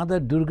 oh, Mother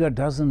Durga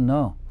doesn't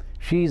know.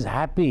 She is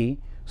happy.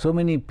 So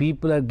many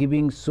people are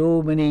giving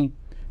so many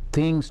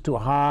things to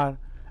her.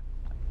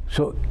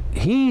 So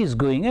he is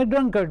going, a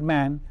drunkard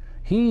man,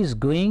 he is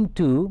going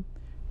to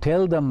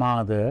tell the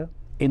mother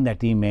in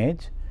that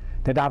image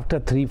that after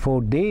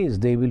 3-4 days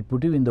they will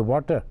put you in the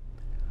water.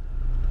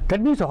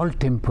 That means all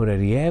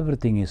temporary,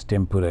 everything is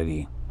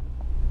temporary.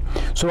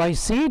 So I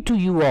say to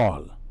you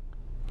all,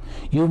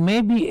 you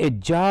may be a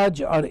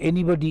judge or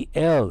anybody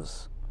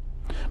else,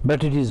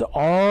 but it is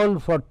all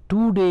for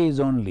 2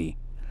 days only.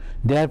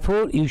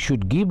 Therefore you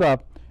should give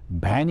up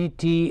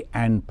vanity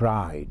and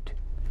pride.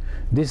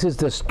 This is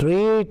the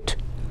straight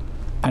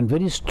and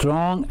very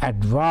strong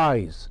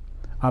advice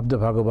of the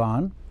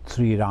Bhagavan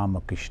Sri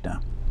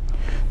Ramakrishna.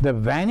 The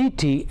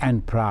vanity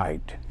and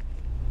pride.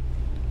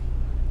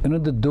 You know,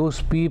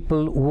 those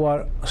people who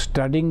are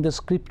studying the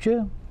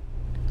scripture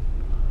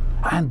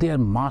and they are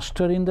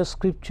master in the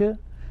scripture,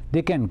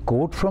 they can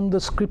quote from the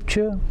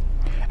scripture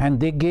and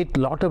they get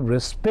lot of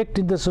respect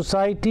in the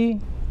society,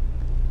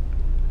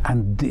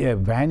 and their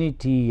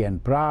vanity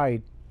and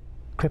pride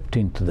crept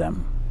into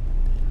them.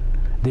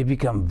 They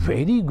become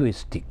very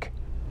egoistic.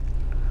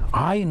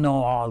 I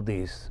know all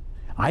this.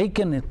 I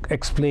can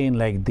explain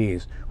like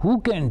this.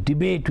 Who can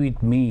debate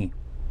with me?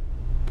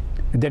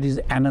 That is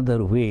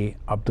another way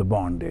of the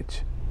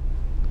bondage.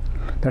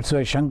 That's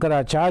why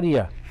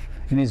Shankaracharya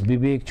in his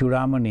Vivek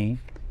Chudamani,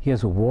 he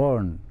has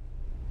warned,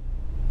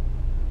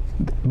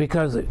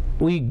 because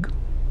we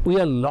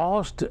are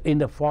lost in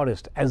the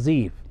forest, as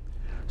if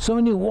so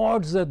many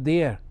words are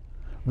there,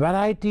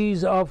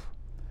 varieties of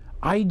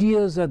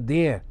ideas are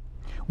there.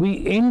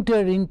 We enter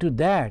into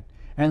that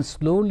and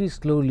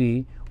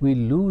slowly we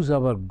lose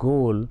our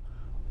goal.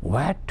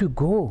 Where to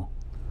go?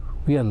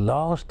 We are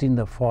lost in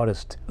the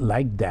forest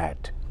like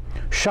that.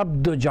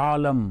 Shabda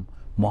jalam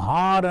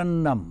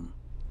maharannam.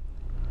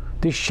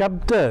 These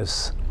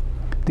shabdas,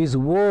 these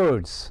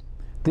words,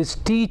 these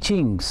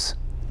teachings,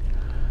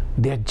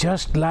 they are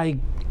just like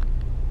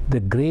the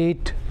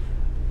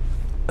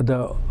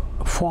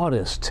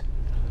forest,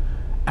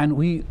 and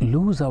we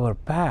lose our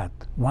path.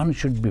 One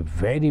should be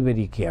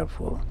very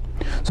careful.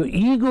 So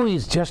ego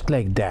is just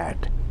like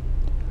that.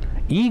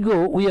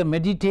 Ego, we are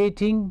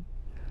meditating,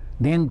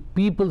 then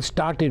people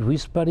started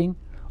whispering,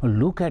 oh,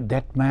 look at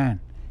that man,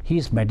 he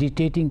is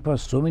meditating for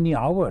so many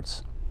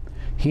hours.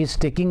 He is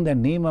taking the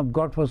name of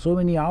God for so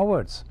many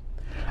hours.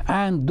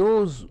 And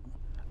those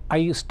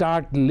I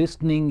start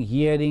listening,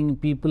 hearing,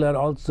 people are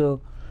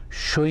also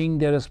showing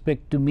their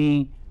respect to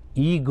me.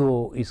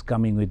 Ego is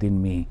coming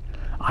within me.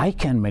 I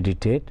can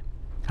meditate.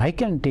 I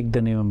can take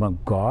the name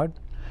of God.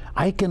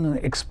 I can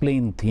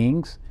explain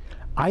things.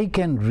 I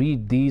can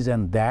read these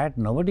and that.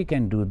 Nobody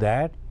can do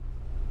that.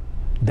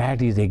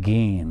 That is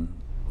again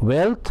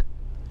wealth,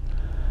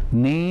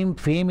 name,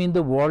 fame in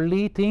the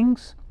worldly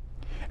things,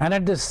 and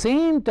at the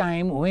same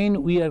time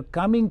when we are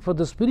coming for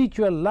the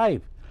spiritual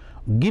life,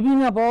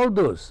 giving up all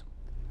those,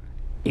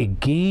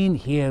 again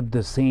here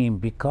the same,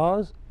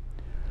 because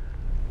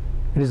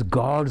it is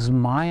God's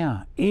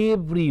Maya.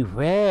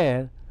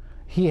 Everywhere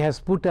He has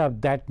put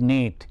up that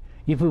net.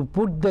 If you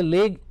put the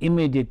leg,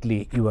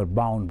 immediately you are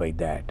bound by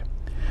that.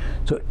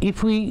 So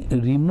if we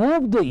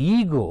remove the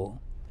ego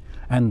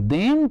and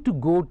then to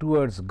go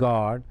towards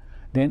God,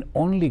 then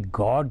only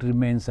God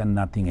remains and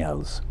nothing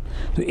else.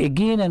 So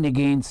again and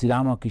again Sri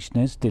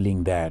Ramakrishna is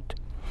telling that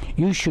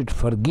you should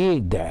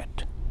forget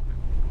that.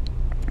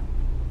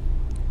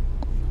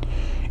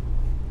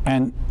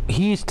 And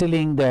he is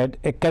telling that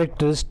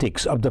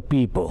characteristics of the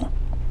people.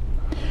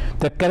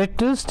 The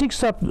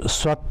characteristics of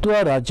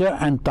Sattva, Raja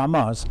and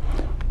Tamas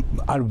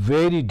are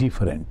very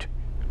different.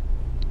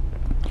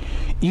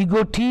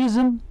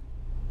 Egotism,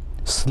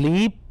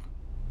 sleep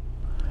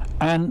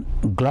and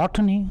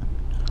gluttony,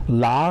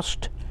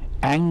 lust,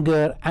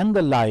 anger and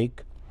the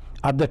like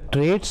are the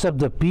traits of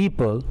the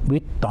people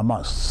with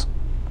tamas.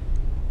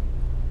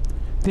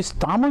 These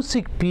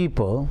tamasic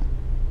people,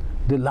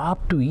 they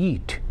love to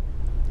eat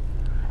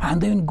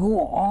and then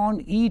go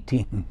on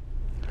eating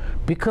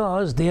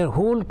because their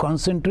whole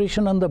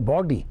concentration on the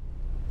body.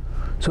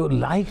 So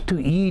like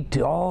to eat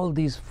all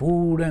this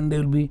food, and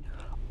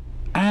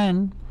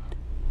and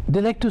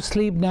they like to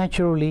sleep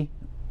naturally,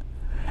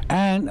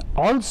 and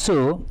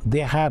also they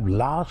have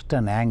lust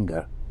and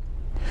anger.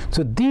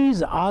 So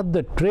these are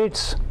the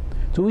traits.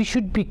 So we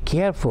should be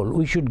careful.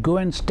 We should go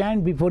and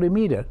stand before a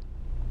mirror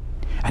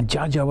and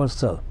judge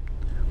ourselves.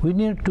 We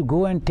need to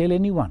go and tell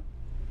anyone.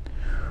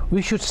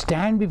 We should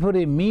stand before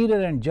a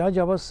mirror and judge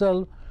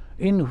ourselves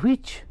in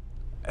which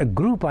a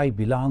group I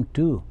belong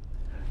to.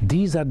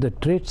 These are the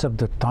traits of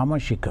the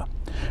Tamashika.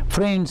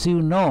 Friends,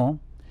 you know,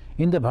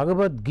 in the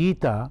Bhagavad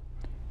Gita,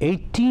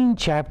 18th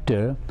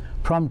chapter,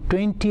 from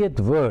 20th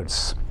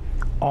verse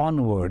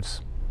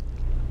onwards,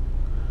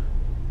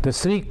 the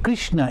Sri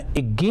Krishna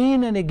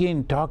again and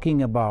again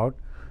talking about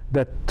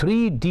the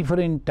three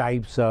different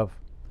types of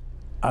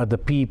the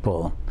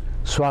people,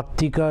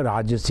 Swatika,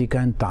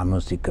 Rajasika and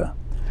Tamasika.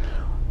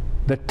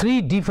 The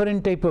three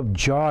different type of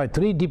joy,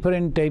 three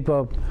different type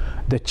of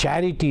the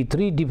charity,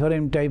 three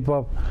different type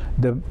of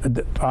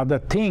the other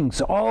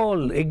things,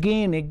 all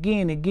again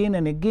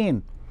and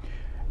again.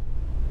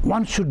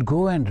 One should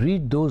go and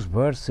read those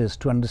verses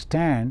to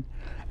understand,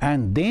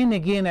 and then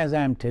again, as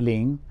I am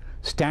telling,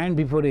 stand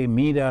before a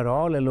mirror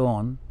all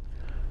alone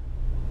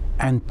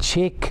and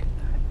check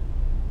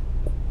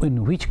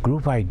in which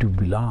group I do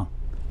belong.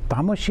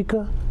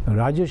 Tamashika,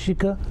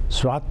 Rajashika,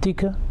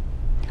 Swatika.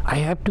 I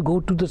have to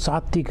go to the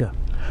Sattika.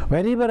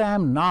 Wherever I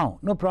am now,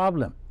 no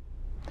problem.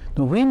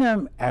 Now, when I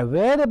am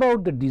aware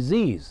about the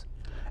disease,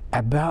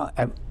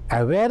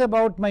 aware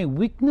about my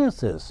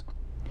weaknesses,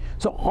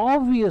 so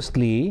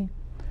obviously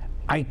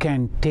I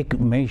can take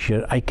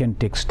measure, I can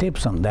take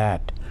steps on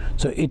that.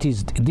 So it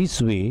is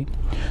this way.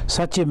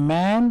 Such a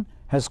man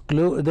has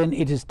then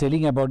it is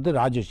telling about the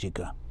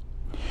Rajashika.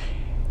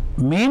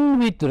 Men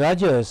with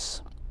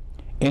Rajas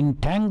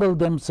entangle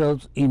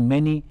themselves in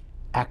many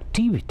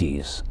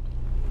activities.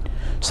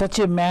 Such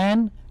a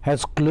man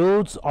has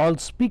clothes all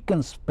spick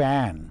and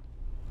span.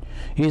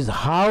 His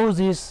house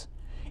is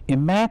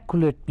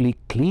immaculately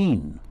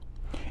clean.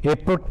 A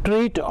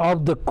portrait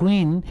of the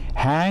Queen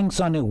hangs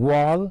on a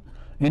wall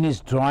in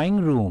his drawing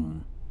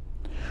room.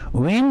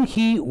 When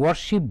he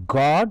worships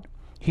God,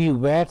 he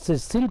wears a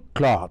silk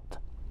cloth.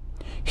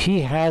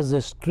 He has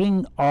a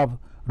string of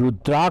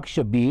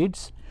Rudraksha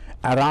beads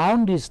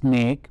around his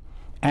neck,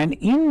 and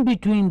in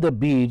between the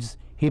beads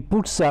he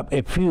puts up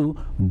a few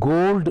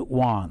gold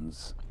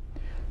ones.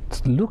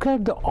 Look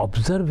at the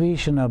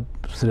observation of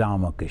Sri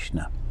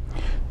Ramakrishna.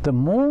 The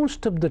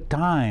most of the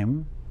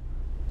time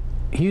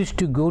he used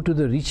to go to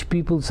the rich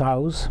people's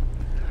house,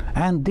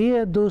 and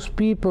there those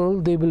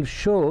people, they will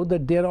show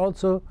that they are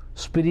also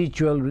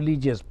spiritual,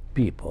 religious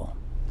people.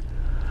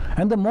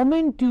 And the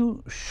moment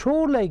you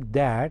show like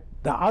that,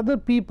 the other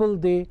people,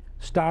 they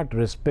start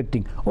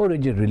respecting, oh,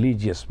 he's a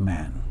religious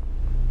man.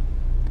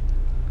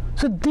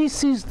 So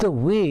this is the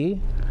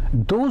way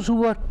those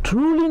who are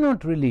truly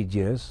not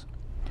religious,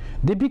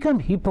 they become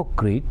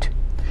hypocrite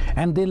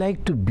and they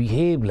like to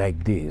behave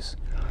like this.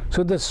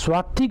 So the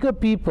Swatika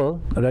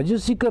people,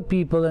 Rajasika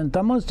people and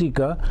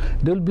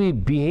Tamasika, they will be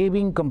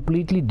behaving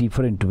completely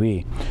different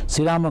way.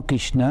 Sri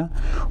Ramakrishna,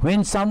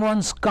 when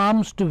someone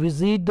comes to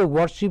visit the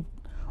worship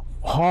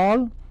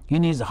hall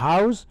in his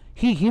house,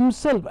 he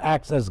himself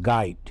acts as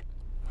guide.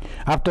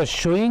 After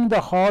showing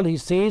the hall, he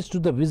says to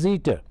the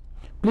visitor,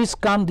 "Please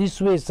come this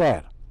way,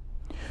 sir.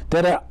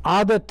 There are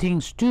other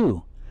things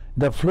too.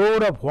 The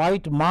floor of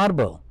white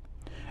marble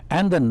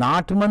and the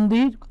Nat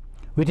Mandir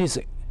with its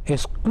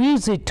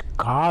exquisite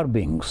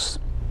carvings."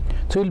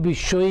 So he'll be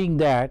showing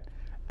that,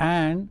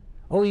 and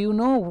oh, you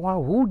know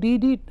who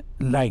did it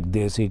like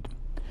this?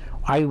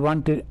 I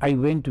went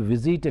to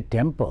visit a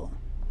temple,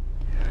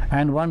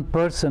 and one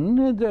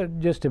person,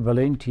 just a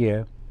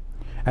volunteer,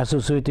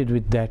 associated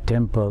with that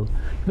temple,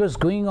 he was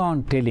going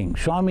on telling,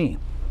 Swami,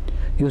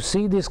 you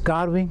see this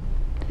carving?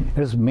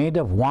 It is made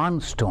of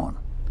one stone,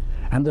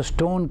 and the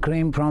stone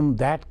came from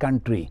that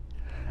country,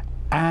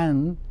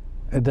 and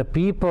the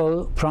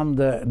people from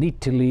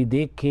Italy,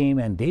 they came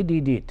and they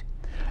did it,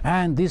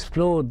 and this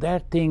floor,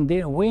 that thing.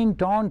 They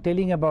went on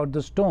telling about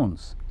the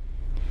stones.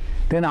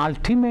 Then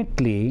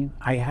ultimately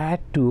I had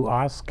to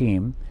ask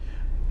him,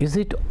 is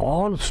it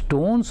all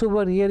stones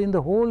over here in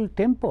the whole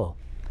temple?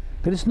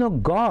 There is no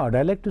God.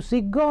 I like to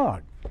see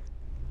God.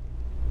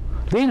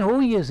 Then, oh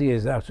yes,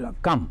 yes,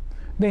 come.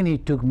 Then he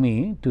took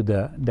me to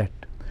that.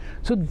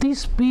 So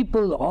these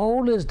people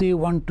always, they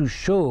want to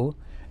show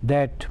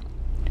that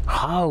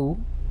how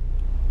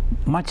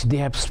much they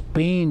have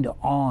spent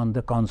on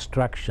the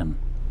construction.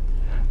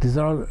 These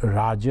are all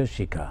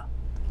Rajashika.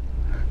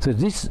 So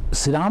this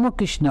Sri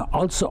Ramakrishna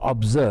also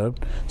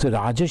observed the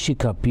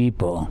Rajashika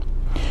people.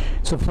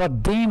 So for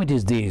them it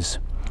is this: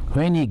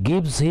 when he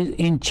gives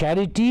in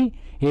charity,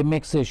 he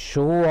makes a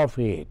show of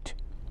it.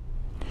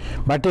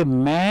 But a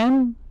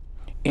man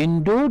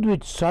endowed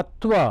with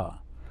sattva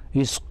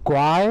is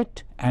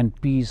quiet and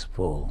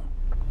peaceful.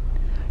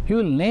 He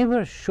will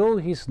never show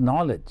his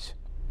knowledge.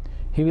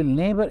 He will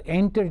never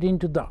enter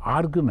into the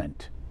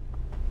argument.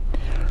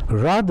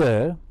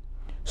 Rather,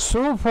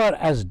 so far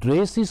as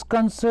dress is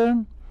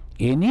concerned,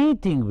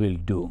 anything will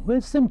do.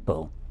 Very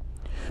simple,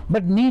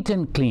 but neat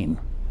and clean.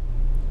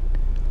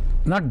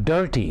 Not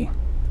dirty,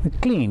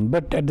 clean,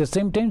 but at the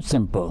same time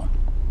simple.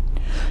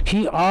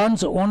 He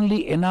earns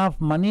only enough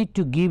money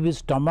to give his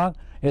stomach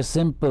a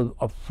simple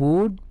of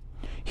food.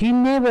 He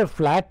never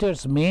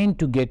flatters men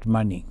to get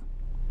money.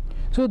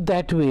 So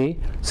that way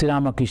Sri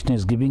Ramakrishna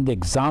is giving the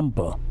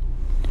example.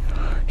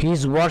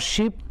 His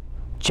worship,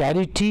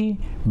 charity,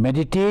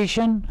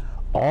 meditation,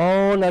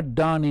 all are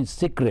done in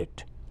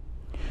secret.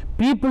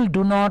 People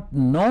do not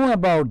know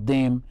about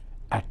them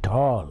at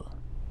all.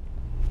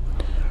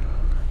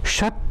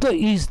 Shatta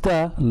is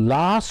the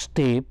last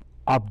step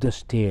of the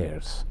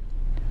stairs.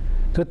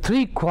 So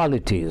three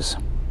qualities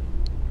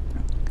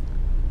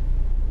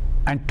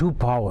and two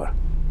power.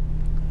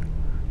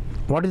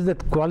 What is the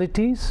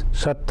qualities?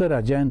 Sattva,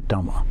 Raja and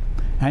Tama.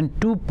 And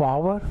two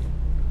power.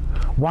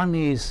 One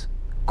is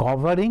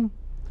covering,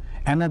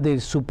 another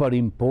is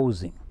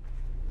superimposing.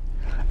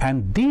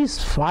 And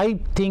these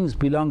five things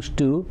belongs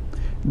to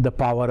the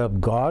power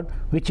of God,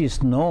 which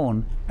is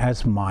known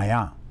as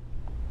Maya.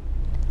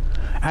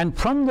 And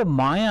from the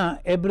Maya,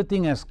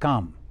 everything has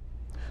come.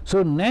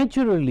 So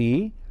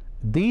naturally,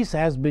 this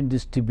has been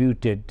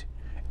distributed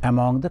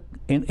among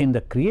in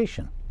the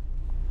creation,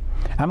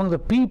 among the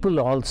people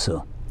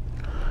also.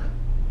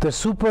 The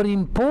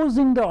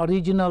superimposing the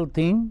original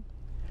thing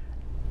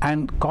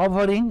and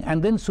covering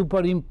and then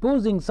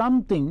superimposing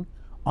something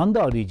on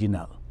the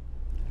original.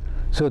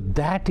 So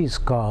that is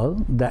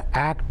called the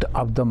act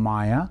of the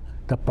Maya,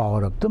 the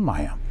power of the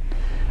Maya.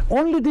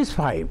 Only these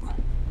five.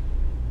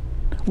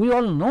 We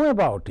all know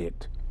about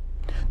it.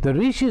 The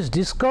rishis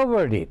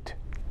discovered it.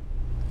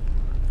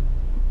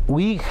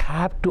 We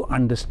have to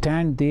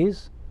understand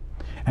this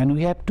and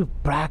we have to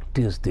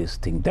practice this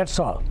thing. That's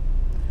all.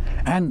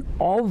 And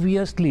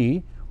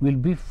obviously we'll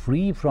be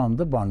free from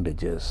the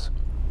bondages.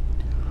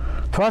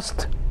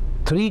 First,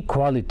 three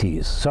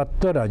qualities,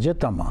 Sattva, Raja,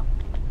 Tama.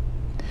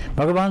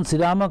 Bhagavan Sri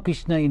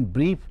Ramakrishna, in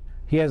brief,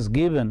 he has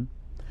given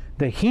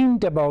the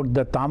hint about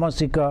the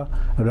Tamasika,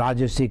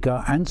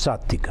 Rajasika and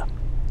Sattika.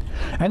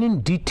 And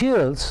in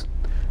details,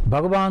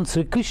 Bhagavan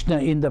Sri Krishna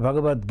in the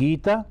Bhagavad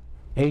Gita,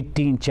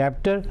 18th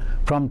chapter,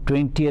 from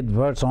 20th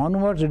verse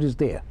onwards, it is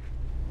there.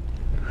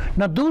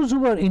 Now those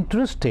who are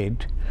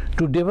interested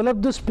to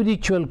develop the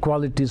spiritual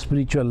quality,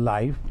 spiritual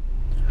life,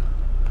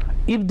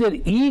 if they're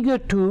eager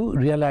to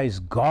realize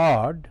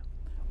God,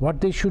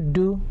 what they should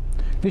do?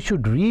 They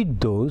should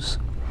read those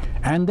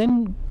and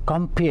then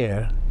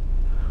compare,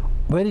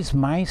 where is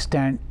my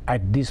stand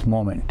at this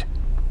moment?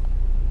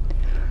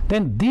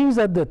 Then these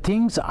are the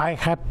things I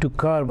have to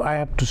curb, I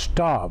have to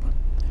stop,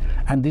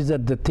 and these are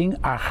the things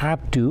I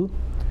have to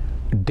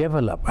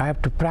develop, I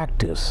have to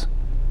practice.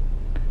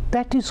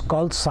 That is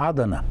called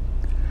sadhana.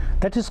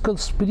 That is called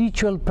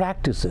spiritual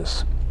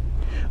practices.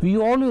 We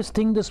always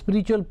think the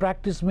spiritual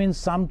practice means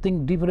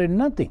something different.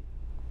 Nothing.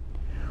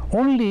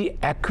 Only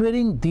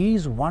acquiring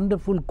these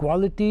wonderful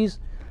qualities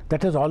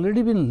that has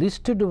already been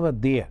listed over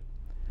there.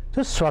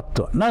 So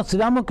Swattva. Now Sri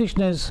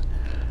Ramakrishna is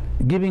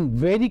giving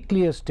very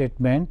clear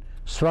statement.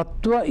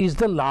 Swattva is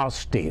the last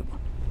step.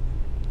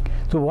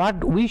 So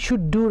what we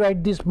should do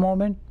right this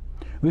moment?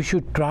 We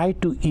should try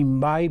to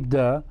imbibe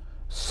the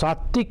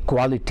sattvic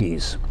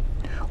qualities,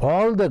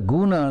 all the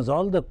gunas,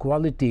 all the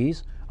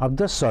qualities of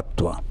the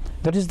sattva.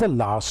 That is the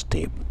last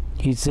step.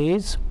 He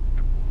says,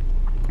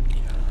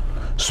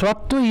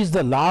 Sattva is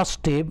the last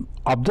step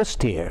of the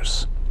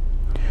stairs.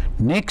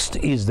 Next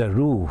is the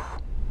roof.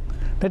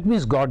 That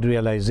means God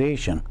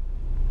realization.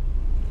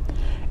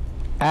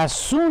 As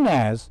soon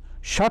as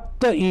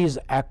Sattva is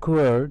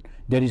acquired,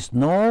 there is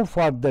no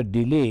further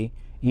delay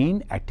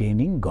in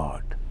attaining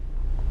God.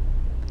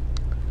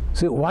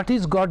 So what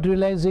is God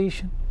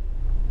realization?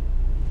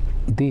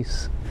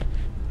 this.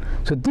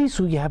 So this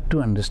we have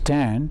to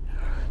understand.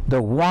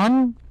 The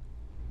one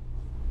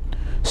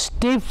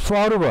step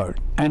forward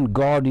and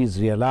God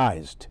is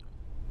realized.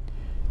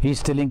 He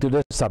is telling to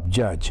the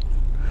sub-judge,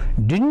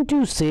 didn't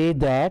you say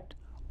that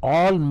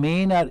all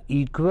men are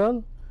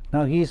equal?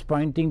 Now he is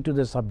pointing to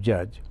the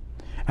sub-judge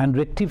and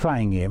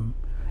rectifying him,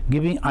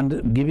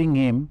 giving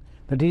him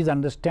that his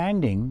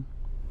understanding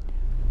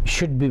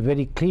should be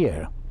very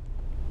clear.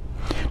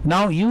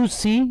 Now you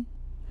see,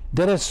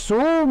 there are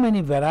so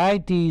many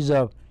varieties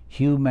of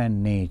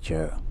human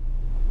nature.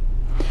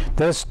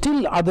 There are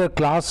still other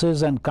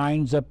classes and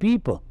kinds of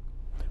people.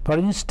 For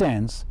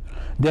instance,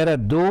 there are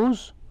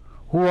those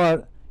who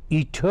are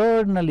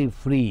eternally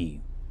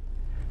free.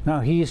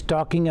 Now he is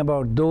talking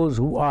about those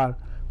who are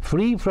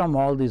free from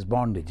all these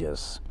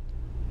bondages.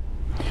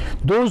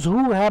 Those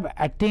who have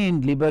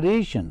attained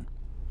liberation.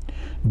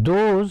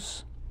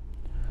 Those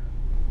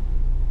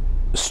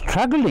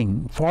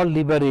struggling for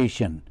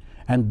liberation,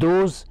 and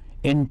those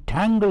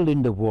entangled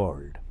in the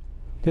world.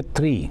 The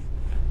three: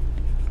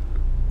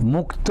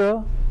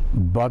 Mukta,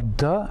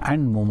 Baddha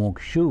and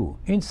Mumukshu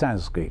in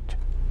Sanskrit.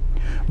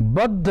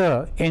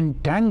 Baddha,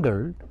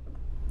 entangled;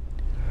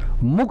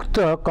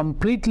 Mukta,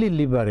 completely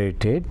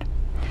liberated;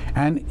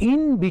 and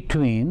in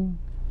between,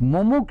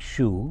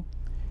 Mumukshu,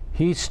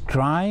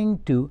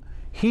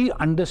 he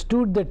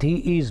understood that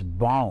he is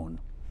bound.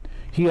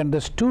 He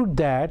understood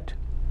that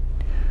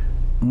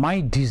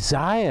my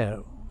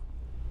desire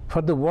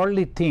for the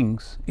worldly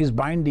things is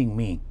binding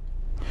me.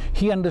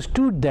 He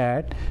understood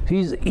that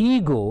his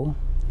ego,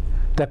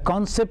 the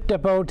concept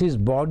about his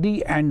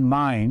body and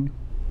mind,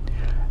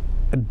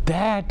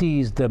 that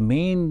is the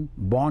main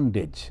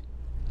bondage.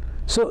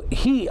 So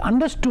he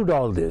understood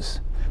all this.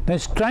 He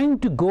is trying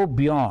to go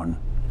beyond,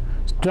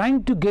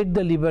 trying to get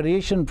the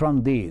liberation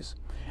from these,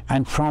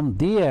 and from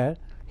there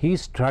he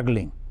is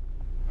struggling.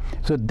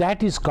 So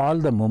that is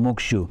called the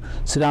Mumukshu.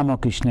 Sri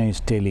Ramakrishna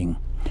is telling.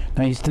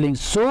 Now he is telling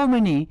so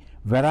many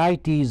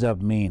varieties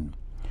of men.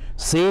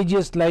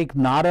 Sages like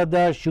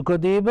Narada,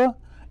 Shukadeva,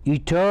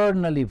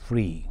 eternally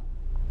free.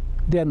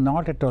 They are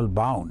not at all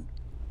bound.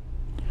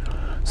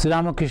 Sri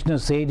Ramakrishna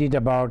said it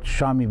about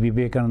Swami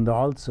Vivekananda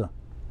also.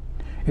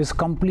 He is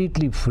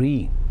completely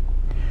free.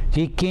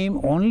 He came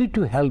only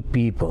to help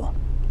people.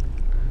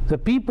 The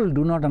people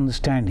do not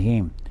understand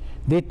him.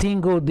 They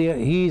think, oh,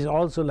 he is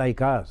also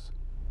like us.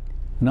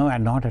 No,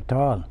 and not at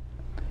all.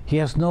 He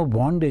has no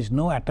bondage,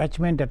 no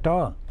attachment at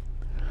all.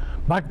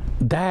 But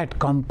that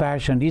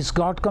compassion, is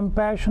God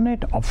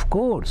compassionate? Of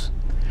course.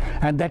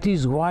 And that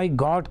is why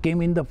God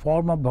came in the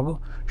form of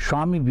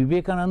Swami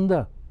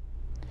Vivekananda.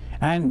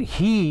 And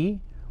he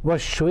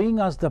was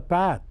showing us the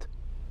path.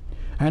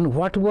 And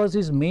what was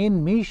his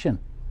main mission?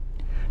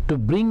 To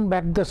bring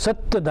back the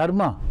Satya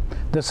Dharma,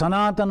 the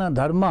Sanatana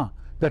Dharma,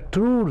 the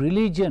true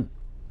religion,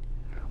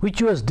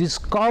 which was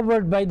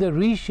discovered by the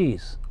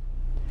rishis.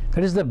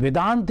 That is the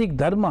Vedantic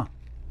Dharma.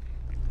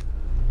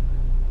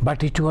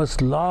 But it was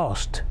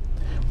lost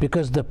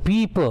because the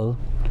people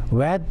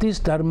where this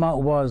Dharma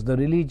was, the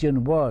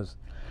religion was,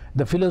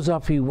 the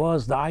philosophy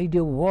was, the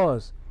idea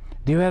was,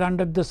 they were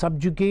under the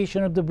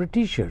subjugation of the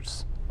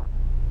Britishers.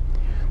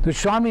 The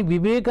Swami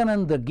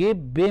Vivekananda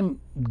gave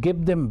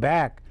them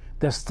back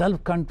the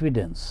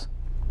self-confidence.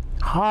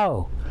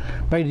 How?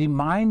 By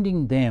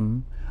reminding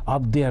them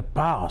of their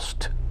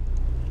past.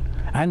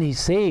 And he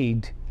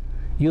said,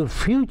 your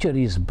future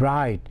is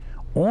bright.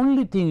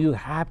 Only thing you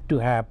have to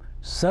have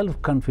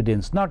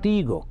self-confidence, not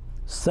ego,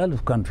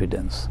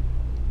 self-confidence.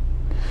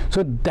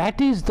 So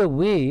that is the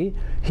way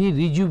he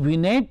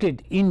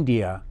rejuvenated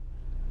India.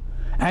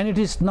 And it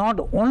is not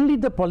only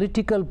the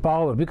political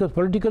power, because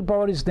political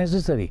power is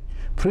necessary.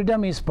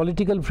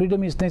 Political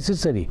freedom is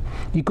necessary.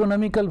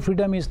 Economical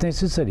freedom is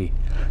necessary.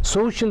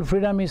 Social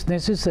freedom is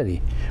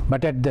necessary.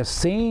 But at the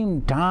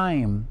same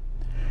time,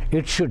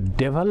 it should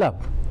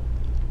develop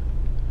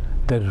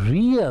the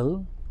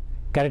real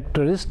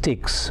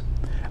characteristics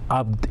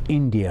of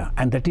India,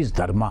 and that is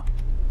Dharma.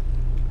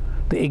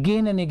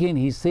 Again and again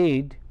he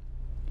said,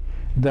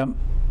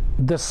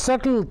 the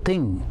subtle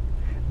thing,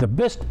 the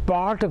best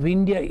part of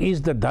India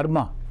is the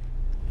Dharma,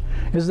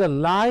 is the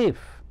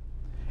life.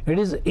 It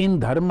is in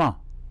Dharma,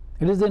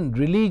 it is in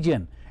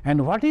religion.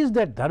 And what is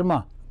that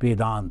Dharma?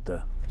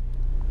 Vedanta.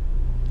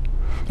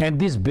 And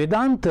this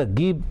Vedanta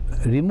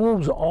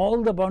removes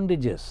all the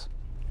bondages,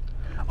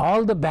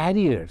 all the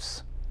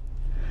barriers.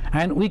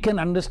 And we can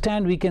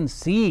understand, we can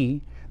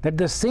see that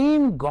the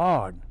same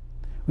God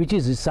which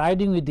is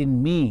residing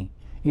within me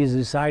is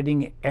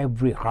residing in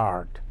every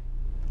heart.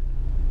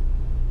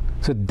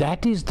 So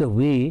that is the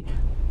way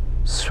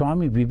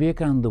Swami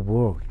Vivekananda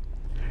worked.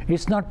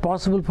 It's not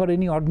possible for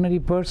any ordinary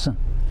person.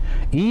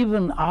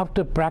 Even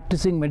after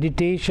practicing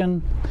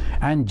meditation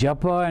and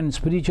japa and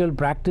spiritual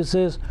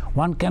practices,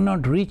 one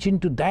cannot reach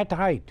into that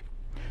height.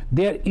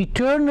 They are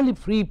eternally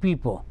free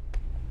people.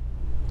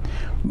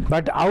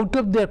 But out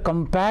of their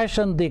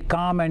compassion they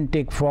come and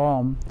take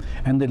form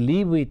and they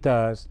live with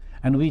us,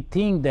 and we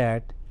think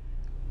that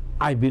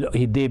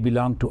they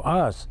belong to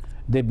us,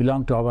 they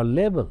belong to our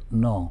level.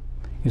 No,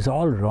 it's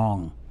all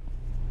wrong.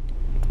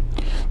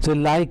 So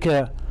like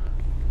a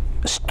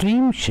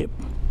streamship,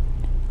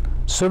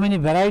 so many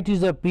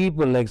varieties of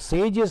people, like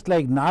sages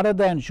like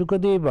Narada and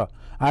Shukadeva,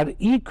 are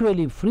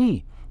equally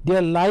free. They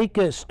are like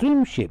a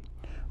streamship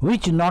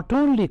which not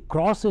only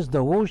crosses the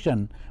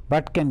ocean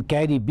but can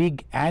carry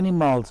big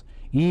animals,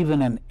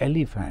 even an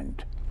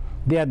elephant.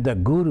 They are the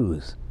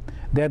gurus,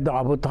 they are the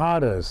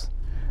avatars,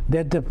 they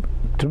are the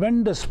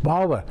tremendous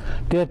power.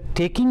 They are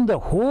taking the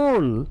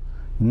whole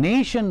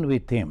nation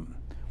with him.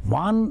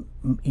 One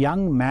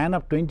young man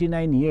of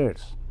 29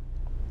 years,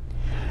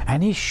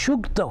 and he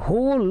shook the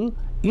whole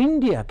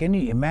India. Can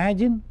you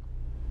imagine?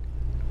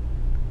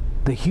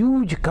 The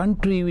huge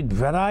country with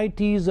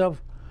varieties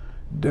of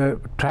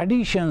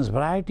traditions,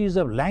 varieties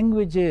of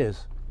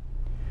languages,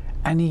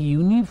 and he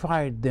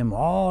unified them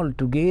all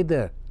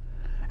together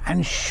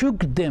and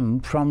shook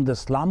them from the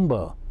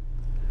slumber,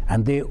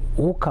 and they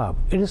woke up.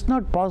 It is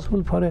not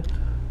possible for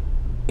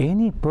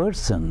any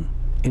person,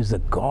 is a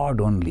God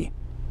only.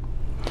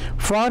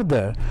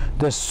 Further,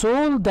 the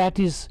soul that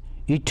is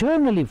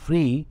eternally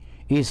free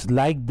is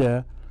like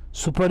the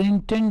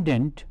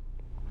superintendent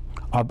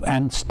of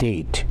an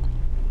state.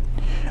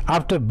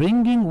 After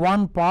bringing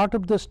one part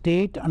of the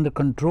state under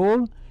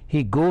control,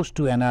 he goes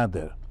to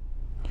another.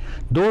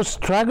 Those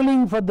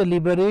struggling for the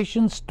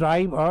liberation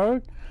strive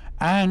hard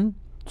and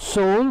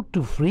soul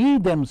to free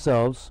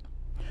themselves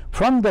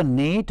from the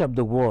net of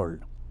the world.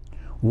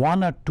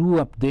 One or two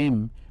of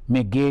them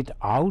may get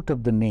out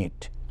of the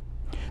net.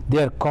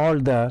 They are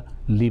called the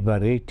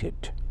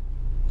liberated.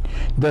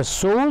 The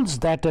souls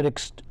that are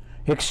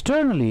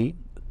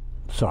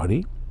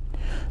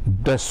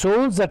the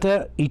souls that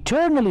are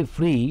eternally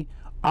free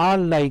are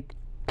like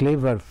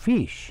clever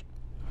fish.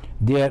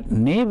 They are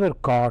never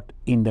caught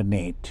in the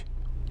net.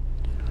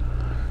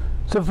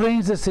 So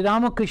friends, the Sri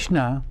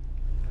Ramakrishna,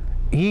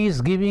 he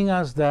is giving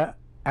us the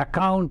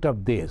account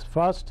of this.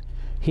 First,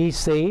 he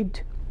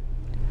said,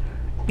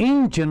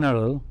 in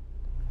general,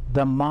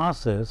 the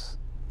masses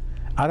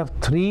are of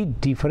three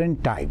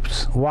different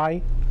types.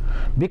 Why?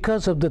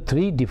 Because of the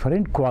three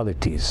different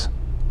qualities.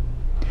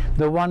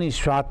 The one is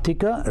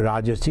Shratika,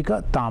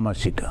 Rajasika,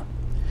 Tamasika.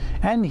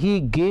 And he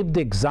gave the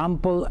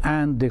example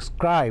and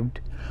described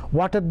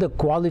what are the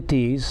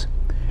qualities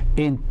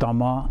in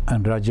Tama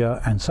and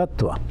Raja and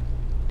Sattva.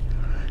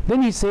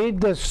 Then he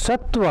said the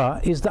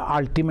Sattva is the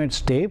ultimate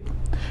step,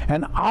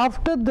 and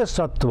after the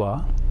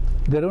Sattva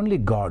there only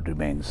God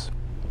remains.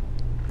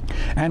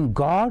 And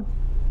God,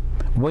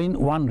 when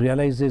one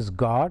realizes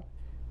God,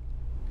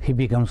 he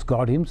becomes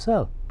God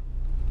himself.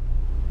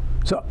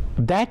 So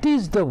that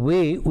is the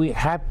way we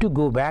have to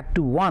go back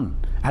to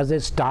one. As I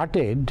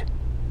started,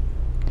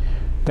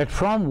 that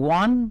from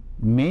one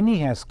many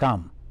has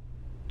come,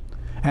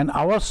 and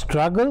our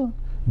struggle,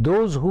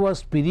 those who are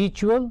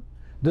spiritual,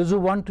 those who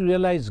want to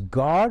realize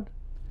God,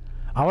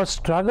 our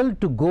struggle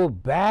to go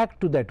back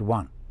to that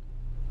one.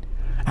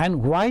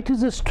 And why it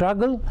is a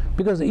struggle?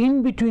 Because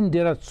in between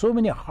there are so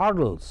many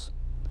hurdles.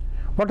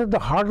 What are the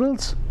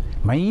hurdles?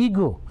 My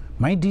ego,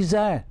 my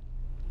desire.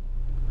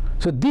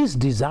 So these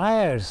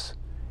desires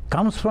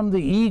comes from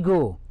the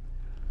ego.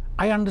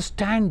 I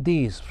understand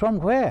these. From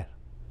where?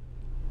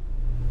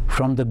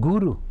 From the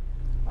Guru.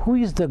 Who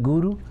is the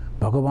Guru?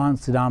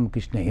 Bhagavan Sri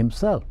Ramakrishna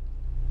himself.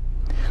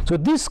 So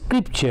this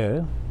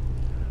scripture,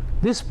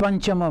 this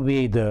Panchama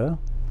Veda,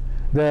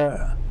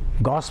 the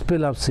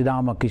Gospel of Sri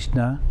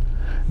Ramakrishna,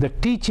 the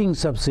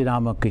teachings of Sri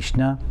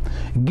Ramakrishna,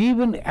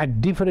 given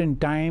at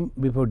different time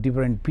before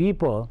different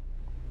people,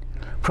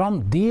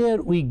 from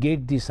there we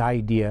get this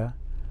idea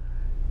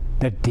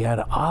that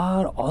there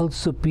are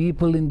also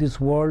people in this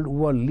world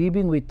who are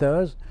living with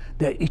us.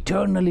 They are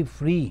eternally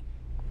free.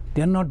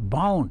 They are not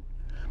bound,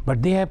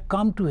 but they have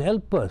come to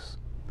help us.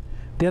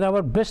 They are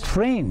our best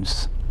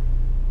friends.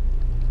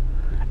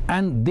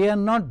 And they are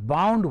not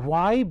bound.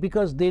 Why?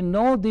 Because they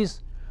know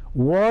this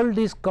world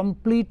is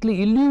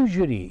completely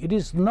illusory. It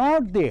is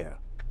not there.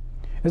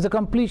 It's a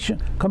complete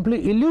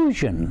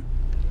illusion.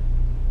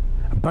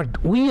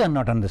 But we are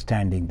not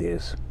understanding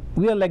this.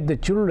 We are like the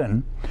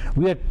children.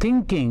 We are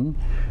thinking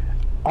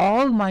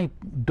all my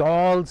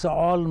dolls,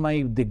 all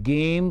the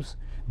games,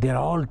 they are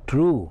all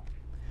true.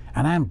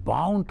 And I am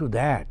bound to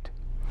that.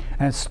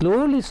 And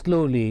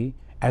slowly,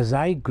 as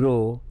I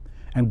grow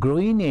and grow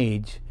in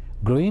age,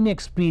 grow in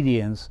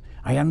experience,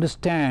 I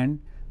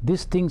understand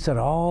these things are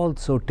all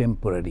so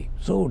temporary,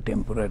 so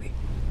temporary.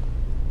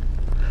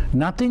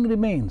 Nothing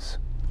remains.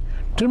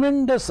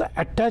 Tremendous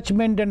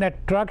attachment and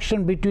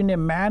attraction between a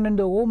man and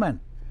a woman,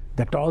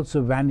 that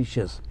also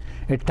vanishes.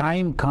 A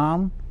time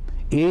come,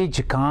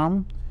 age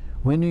come,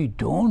 when we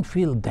don't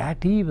feel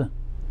that even,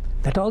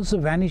 that also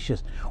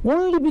vanishes.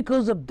 Only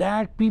because of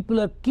that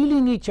people are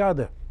killing each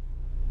other,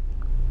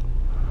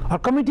 are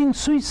committing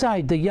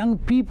suicide, the young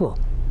people.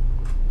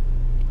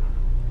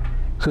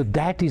 So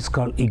that is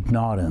called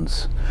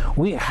ignorance.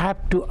 We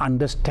have to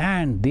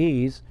understand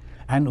this,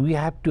 and we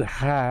have to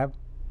have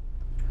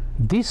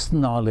this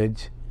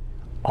knowledge.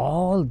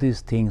 All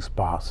these things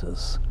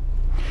passes.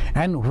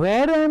 And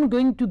where I am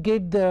going to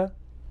get the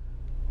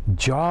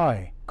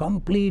joy,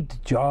 complete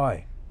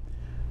joy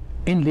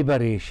in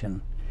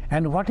liberation,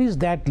 And what is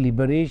that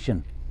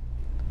liberation?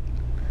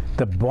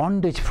 The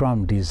bondage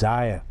from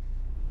desire.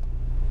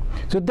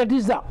 So that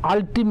is the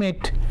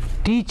ultimate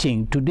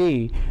teaching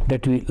today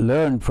that we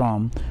learn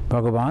from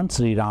Bhagavan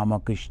Sri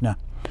Ramakrishna.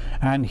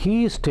 And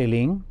he is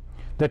telling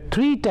that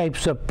three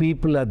types of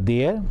people are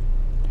there.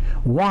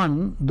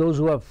 One, those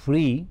who are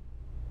free,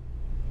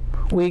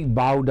 we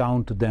bow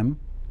down to them.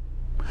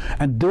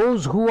 And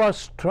those who are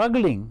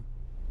struggling,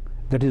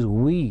 that is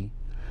we.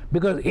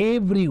 Because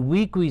every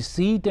week we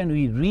sit and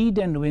we read,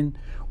 and when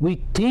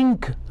we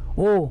think,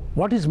 oh,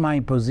 what is my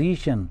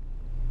position?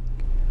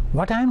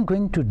 What I am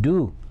going to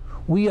do?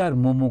 We are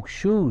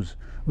mumukshus.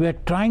 We are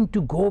trying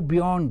to go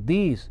beyond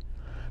these.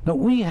 Now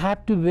we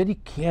have to be very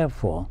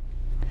careful.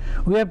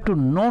 We have to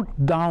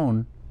note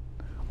down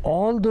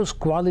all those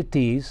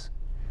qualities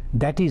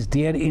that is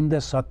there in the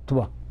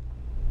sattva.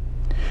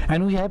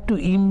 And we have to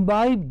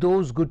imbibe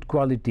those good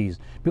qualities,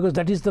 because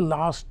that is the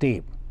last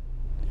step.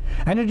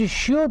 And it is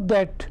sure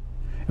that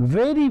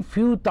very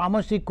few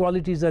tamasic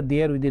qualities are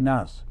there within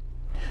us,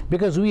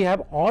 because we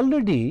have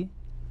already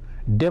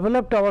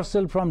developed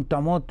ourselves from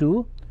tamo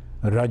to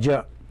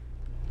raja.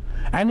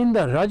 And in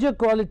the raja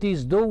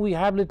qualities, though we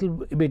have little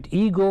bit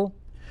ego,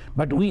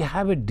 but we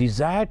have a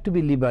desire to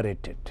be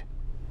liberated.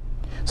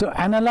 So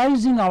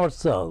analyzing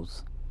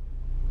ourselves,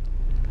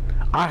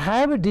 I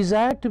have a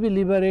desire to be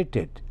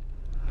liberated,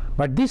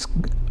 but this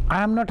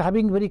I am not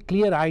having very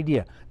clear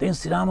idea. Then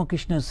Sri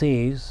Ramakrishna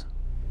says,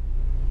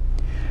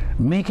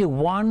 make a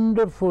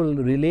wonderful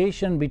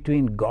relation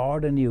between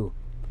God and you.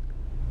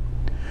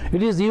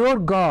 It is your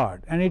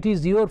God and it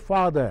is your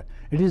father,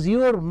 it is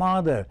your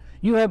mother.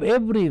 You have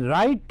every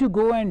right to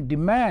go and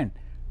demand.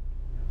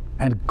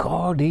 And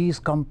God is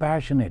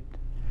compassionate,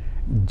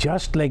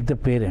 just like the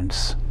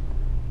parents.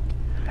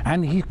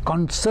 And He is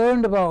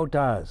concerned about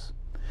us.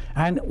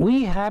 And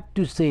we have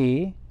to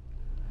say,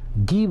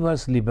 give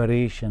us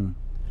liberation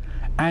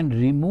and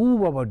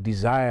remove our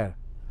desire,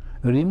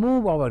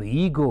 remove our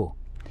ego.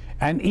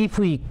 And if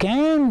we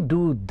can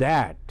do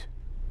that,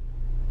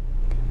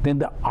 then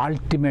the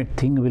ultimate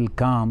thing will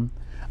come.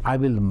 I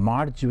will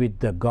merge with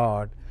the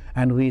God,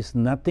 and who is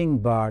nothing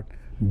but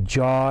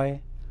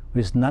joy, who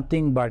is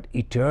nothing but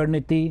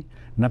eternity,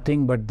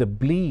 nothing but the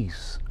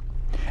bliss.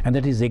 And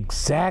that is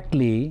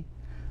exactly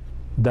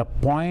the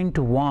point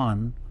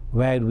one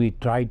where we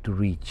try to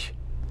reach.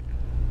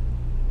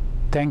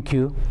 Thank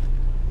you.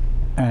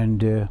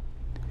 And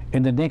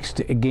in the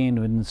next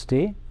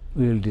Wednesday,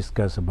 we will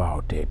discuss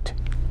about it.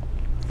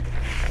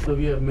 So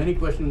we have many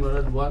questions.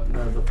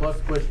 The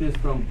first question is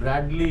from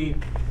Bradley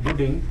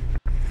Gooding.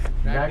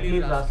 Bradley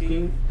is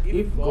asking,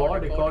 if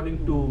God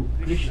according to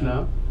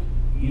Krishna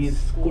is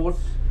quotes,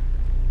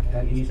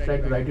 and he is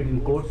trying to write it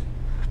in quotes,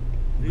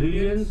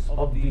 brilliance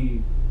of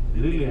the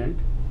brilliant,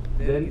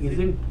 then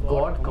isn't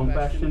God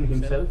compassion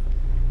himself?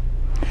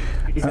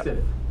 Itself?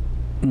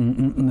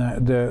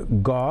 The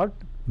God,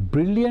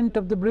 brilliant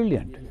of the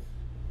brilliant.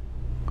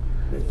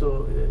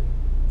 So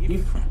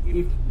if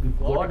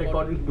God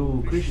according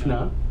to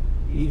Krishna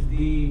is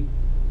the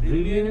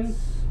brilliance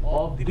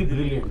of the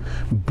brilliant,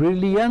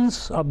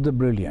 Brilliance of the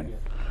brilliant.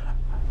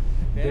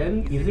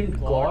 then isn't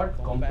God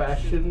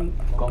compassion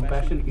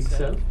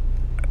itself?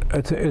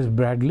 Is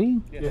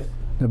Bradley? Yes.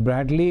 The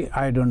Bradley,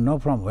 I don't know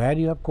from where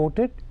you have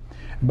quoted,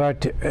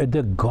 but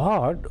the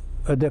God,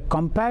 the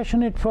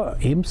compassionate for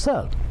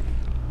himself,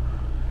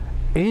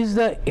 is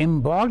the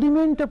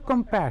embodiment of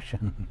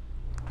compassion.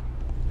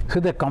 So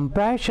the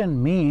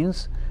compassion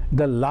means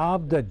the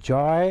love, the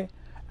joy,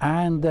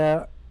 and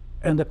the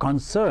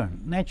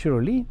concern,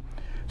 naturally.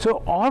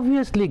 So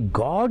obviously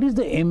God is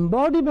the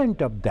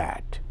embodiment of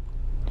that.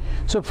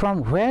 So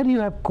from where you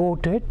have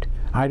quoted,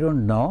 I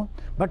don't know,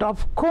 but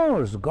of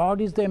course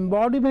God is the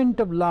embodiment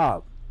of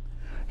love.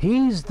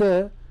 He is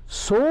the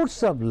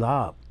source of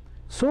love,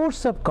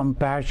 source of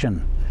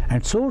compassion,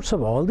 and source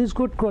of all these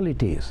good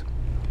qualities.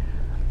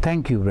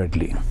 Thank you,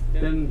 Bradley.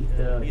 Then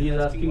he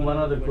is asking one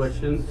other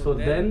question. So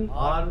then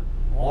are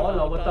all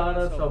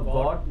avatars of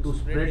God to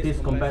spread His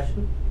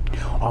compassion?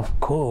 Of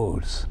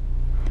course,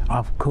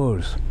 of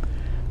course.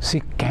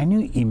 See, can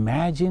you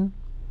imagine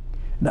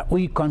that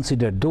we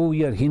consider, though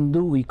we are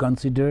Hindu, we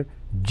consider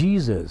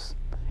Jesus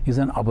is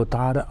an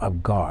avatar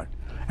of God.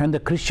 And the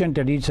Christian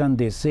tradition,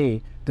 they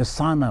say the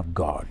Son of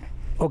God.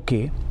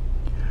 Okay.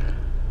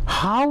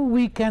 How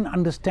we can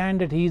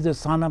understand that He is the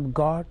Son of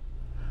God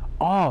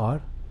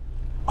or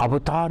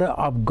avatar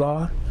of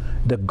God,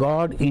 the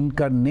God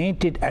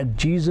incarnated as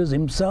Jesus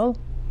Himself?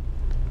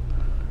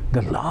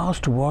 The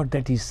last word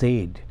that He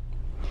said,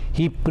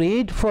 He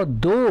prayed for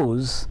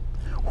those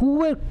who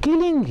were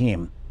killing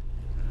Him.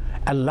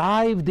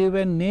 Alive they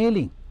were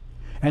nailing.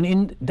 And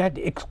in that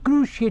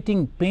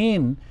excruciating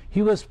pain,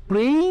 He was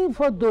praying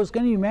for those.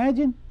 Can you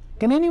imagine?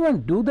 Can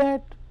anyone do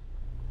that?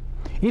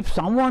 If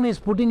someone is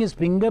putting his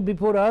finger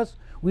before us,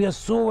 we are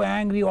so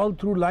angry all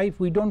through life,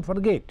 we don't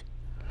forget.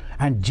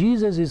 And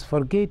Jesus is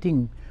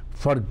forgiving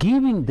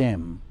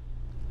them,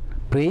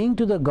 praying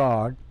to the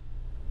God.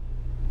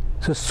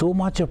 So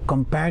much of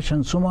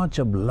compassion, so much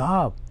of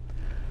love.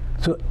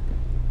 So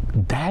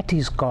that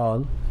is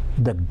called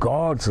the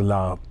God's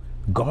love,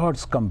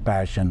 God's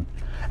compassion,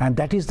 and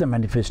that is the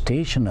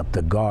manifestation of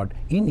the God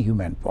in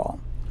human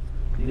form.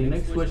 The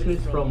next question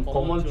is from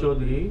Kamal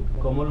Chaudhary.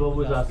 Kamal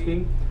Babu is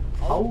asking,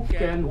 how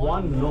can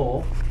one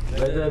know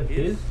whether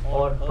his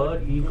or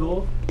her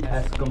ego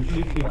has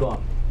completely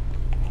gone?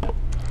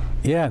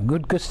 Yeah,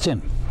 good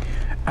question.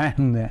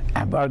 And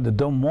about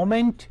the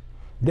moment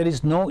there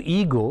is no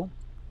ego,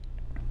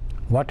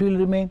 what will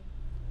remain?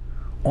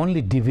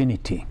 Only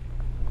divinity,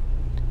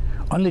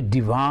 only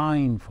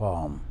divine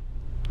form.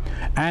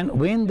 And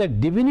when the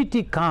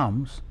divinity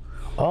comes,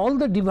 all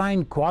the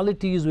divine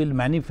qualities will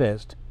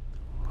manifest.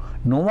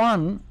 No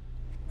one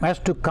has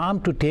to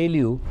come to tell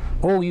you,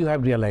 oh, you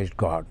have realized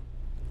God.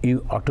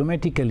 You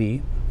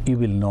automatically, you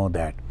will know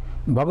that.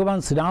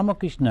 Bhagavan Sri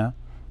Ramakrishna,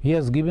 he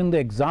has given the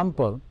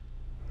example.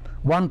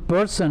 One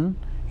person,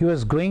 he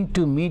was going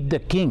to meet the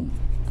king.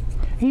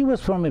 He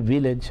was from a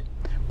village,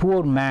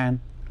 poor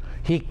man.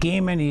 He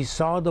came and he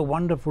saw the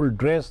wonderful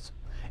dress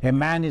a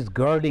man is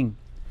girding.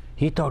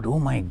 He thought, oh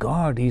my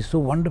God, he's so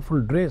wonderful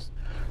dressed.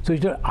 So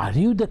he said, are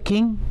you the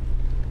king?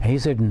 He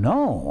said,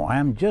 no, I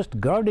am just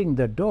guarding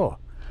the door.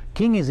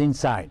 King is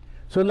inside.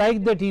 So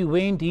like that he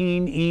went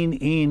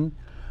in.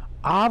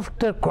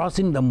 After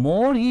crossing, the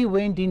more he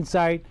went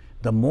inside,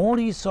 the more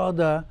he saw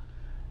the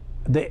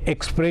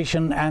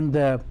expression and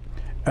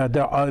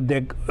all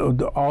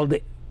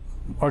the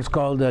what's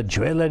called the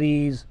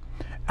jewelries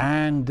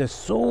and the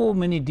so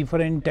many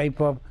different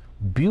type of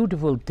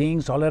beautiful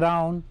things all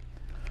around.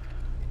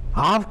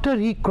 After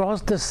he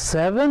crossed the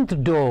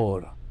 7th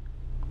door,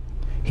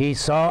 he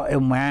saw a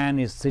man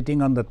is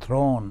sitting on the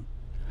throne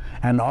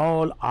and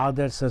all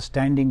others are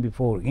standing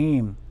before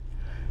him,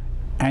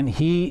 and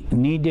he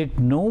needed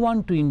no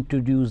one to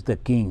introduce the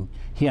king.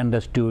 He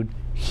understood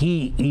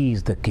he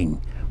is the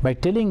king. By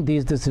telling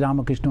this, the Sri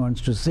Ramakrishna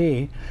wants to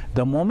say,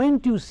 the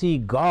moment you see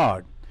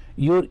God,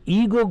 your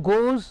ego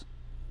goes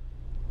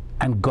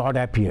and God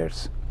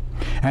appears.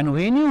 And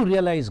when you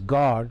realize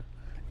God,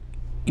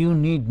 you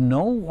need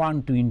no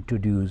one to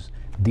introduce,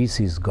 this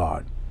is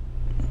God.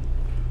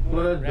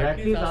 Well,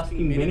 Bradley is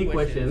asking many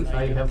questions.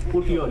 I have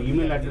put your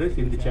email address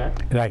in the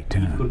chat. Right.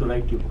 He's going to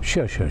write you.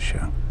 Sure.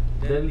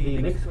 Then the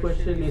next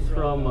question is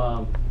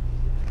from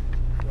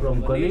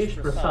Ganesh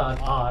Prasad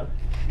R.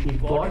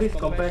 If God is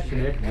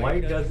compassionate, why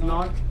does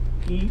not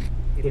He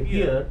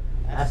appear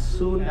as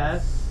soon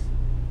as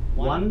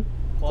one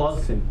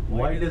calls Him?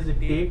 Why does it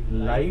take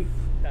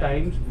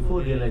lifetimes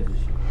before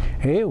realization?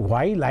 Hey,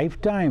 why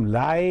lifetime?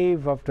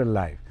 Life after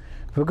life.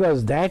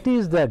 Because that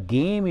is the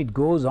game, it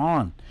goes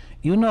on.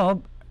 You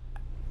know,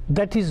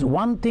 that is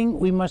one thing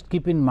we must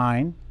keep in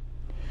mind.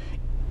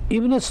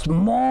 Even a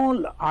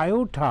small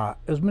iota,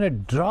 a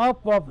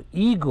drop of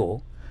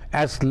ego,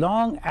 as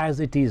long as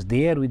it is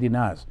there within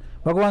us.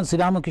 Bhagavan Sri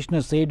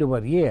Ramakrishna said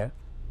over here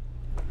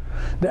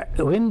that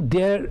when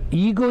their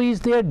ego is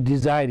there,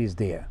 desire is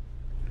there.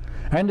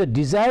 And the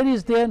desire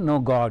is there, no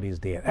God is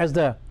there. As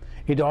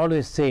it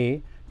always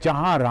say,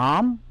 Jahan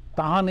Ram,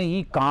 tahan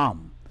nahi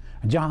Kam.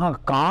 Jahan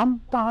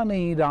Kam, tahan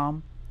nahi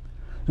Ram.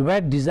 So where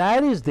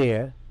desire is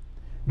there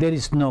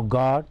is no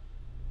God.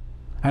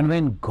 And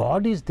when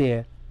God is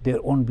there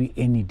won't be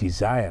any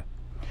desire.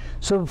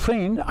 So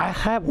friend,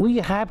 we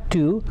have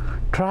to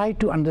try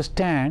to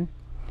understand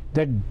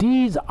that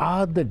these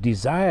are the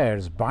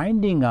desires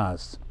binding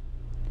us,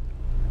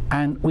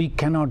 and we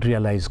cannot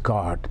realize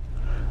God.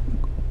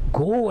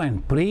 Go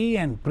and pray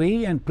and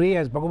pray and pray,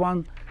 as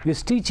Bhagavan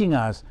is teaching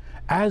us.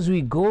 As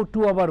we go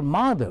to our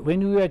mother, when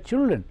we were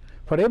children,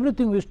 for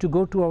everything we used to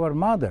go to our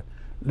mother.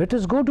 Let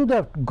us go to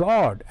the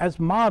God as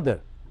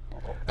mother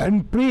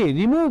and pray,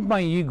 remove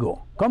my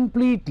ego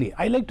completely.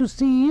 I like to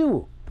see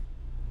you.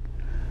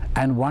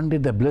 And one day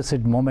the blessed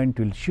moment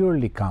will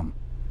surely come.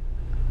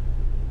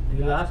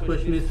 The last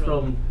question is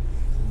from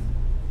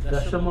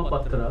Dashama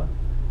Patra.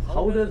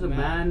 How does a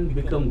man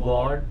become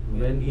God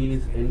when he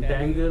is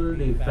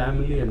entangled in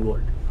family and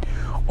world?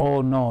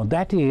 Oh no,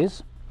 that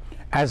is,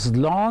 as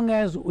long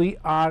as we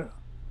are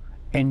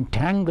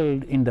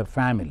entangled in the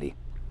family.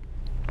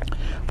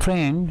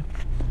 Friend,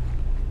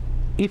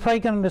 if I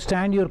can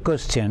understand your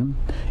question,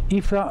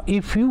 if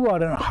you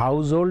are a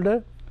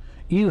householder,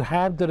 you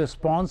have the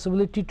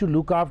responsibility to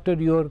look after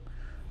your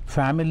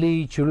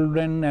family,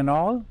 children and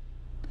all.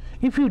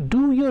 If you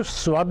do your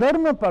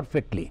swadharma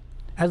perfectly,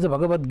 as the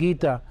Bhagavad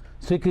Gita,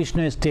 Sri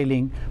Krishna is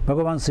telling,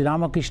 Bhagavan Sri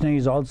Ramakrishna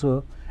is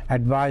also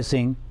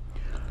advising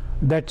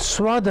that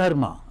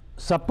swadharma,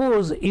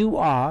 suppose you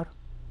are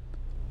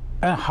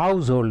a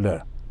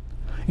householder,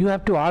 you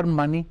have to earn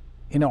money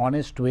in an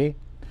honest way,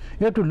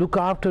 you have to look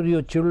after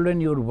your children,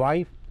 your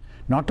wife.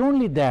 Not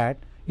only that,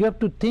 you have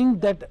to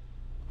think that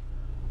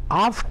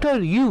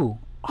after you,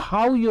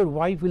 how your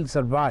wife will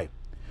survive.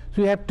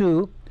 So you have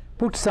to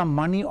put some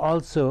money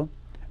also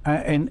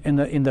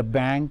in the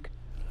bank.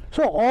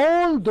 So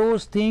all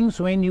those things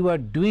when you are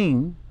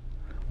doing,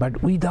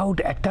 but without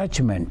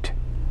attachment.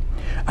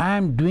 I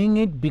am doing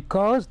it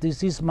because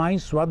this is my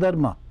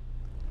swadharma.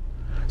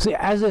 See,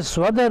 as a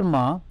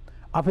swadharma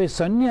of a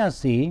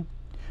sannyasi,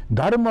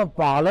 dharma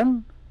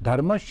palan,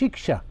 dharma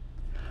shiksha.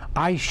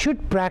 I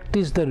should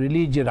practice the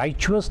religious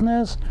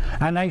righteousness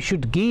and I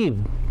should give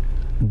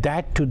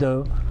that to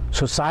the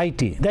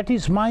society. That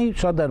is my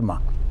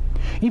swadharma.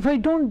 If I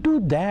don't do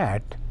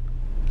that,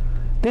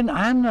 then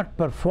I am not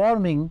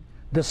performing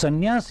the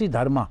sannyasi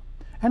dharma.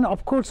 And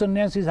of course,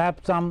 sannyasis have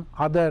some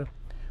other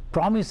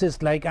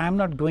promises, like I am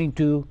not going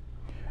to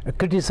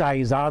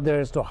criticize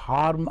others, to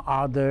harm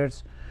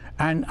others,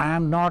 and I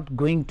am not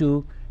going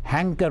to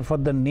hanker for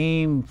the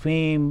name,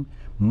 fame,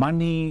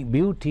 money,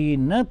 beauty,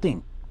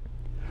 nothing.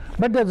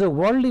 But as a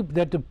worldly,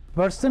 that a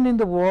person in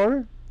the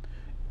world,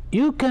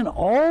 you can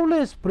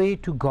always pray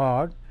to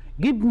God,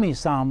 give me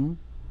some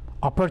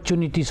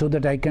opportunity so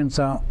that I can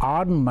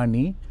earn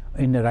money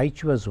in a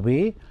righteous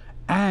way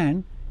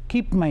and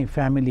keep my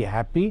family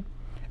happy,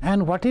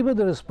 and whatever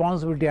the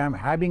responsibility I am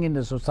having in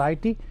the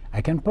society,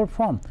 I can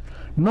perform.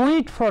 Know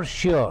it for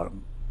sure,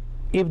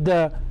 if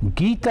the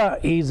Gita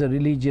is a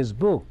religious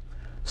book,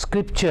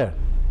 scripture,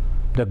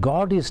 the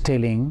God is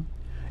telling,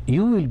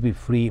 you will be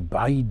free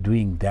by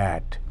doing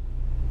that.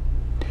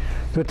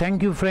 So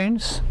thank you,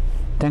 friends.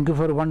 Thank you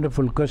for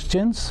wonderful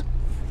questions.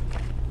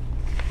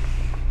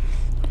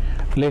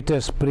 Let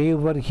us pray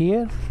over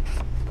here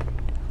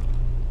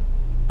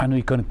and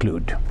we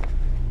conclude.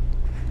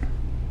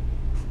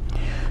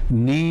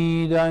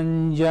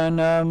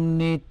 Niranjanam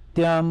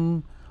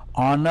nityam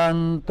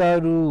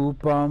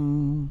anantarupam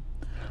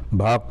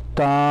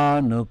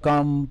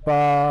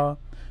bhaktanukampa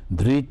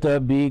dhrita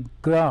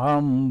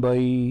vigraham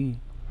vai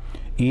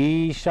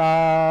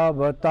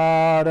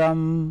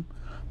Ishavataram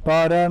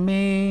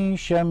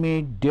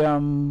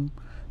parameshamidyam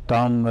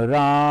tam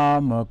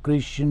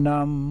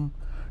Ramakrishnam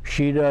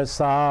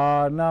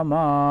shirasa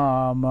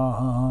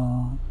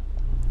namamaha.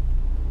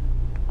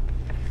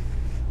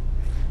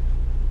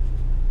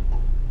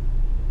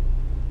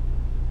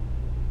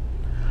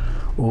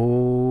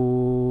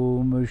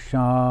 Om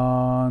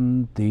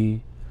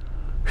Shanti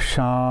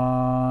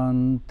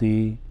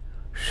Shanti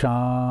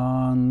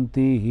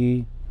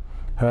Shanti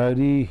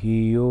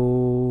Harihi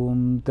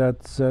Om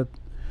Tat Sat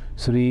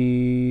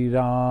Sri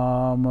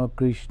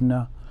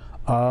Ramakrishna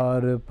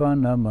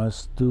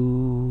Arpanamastu.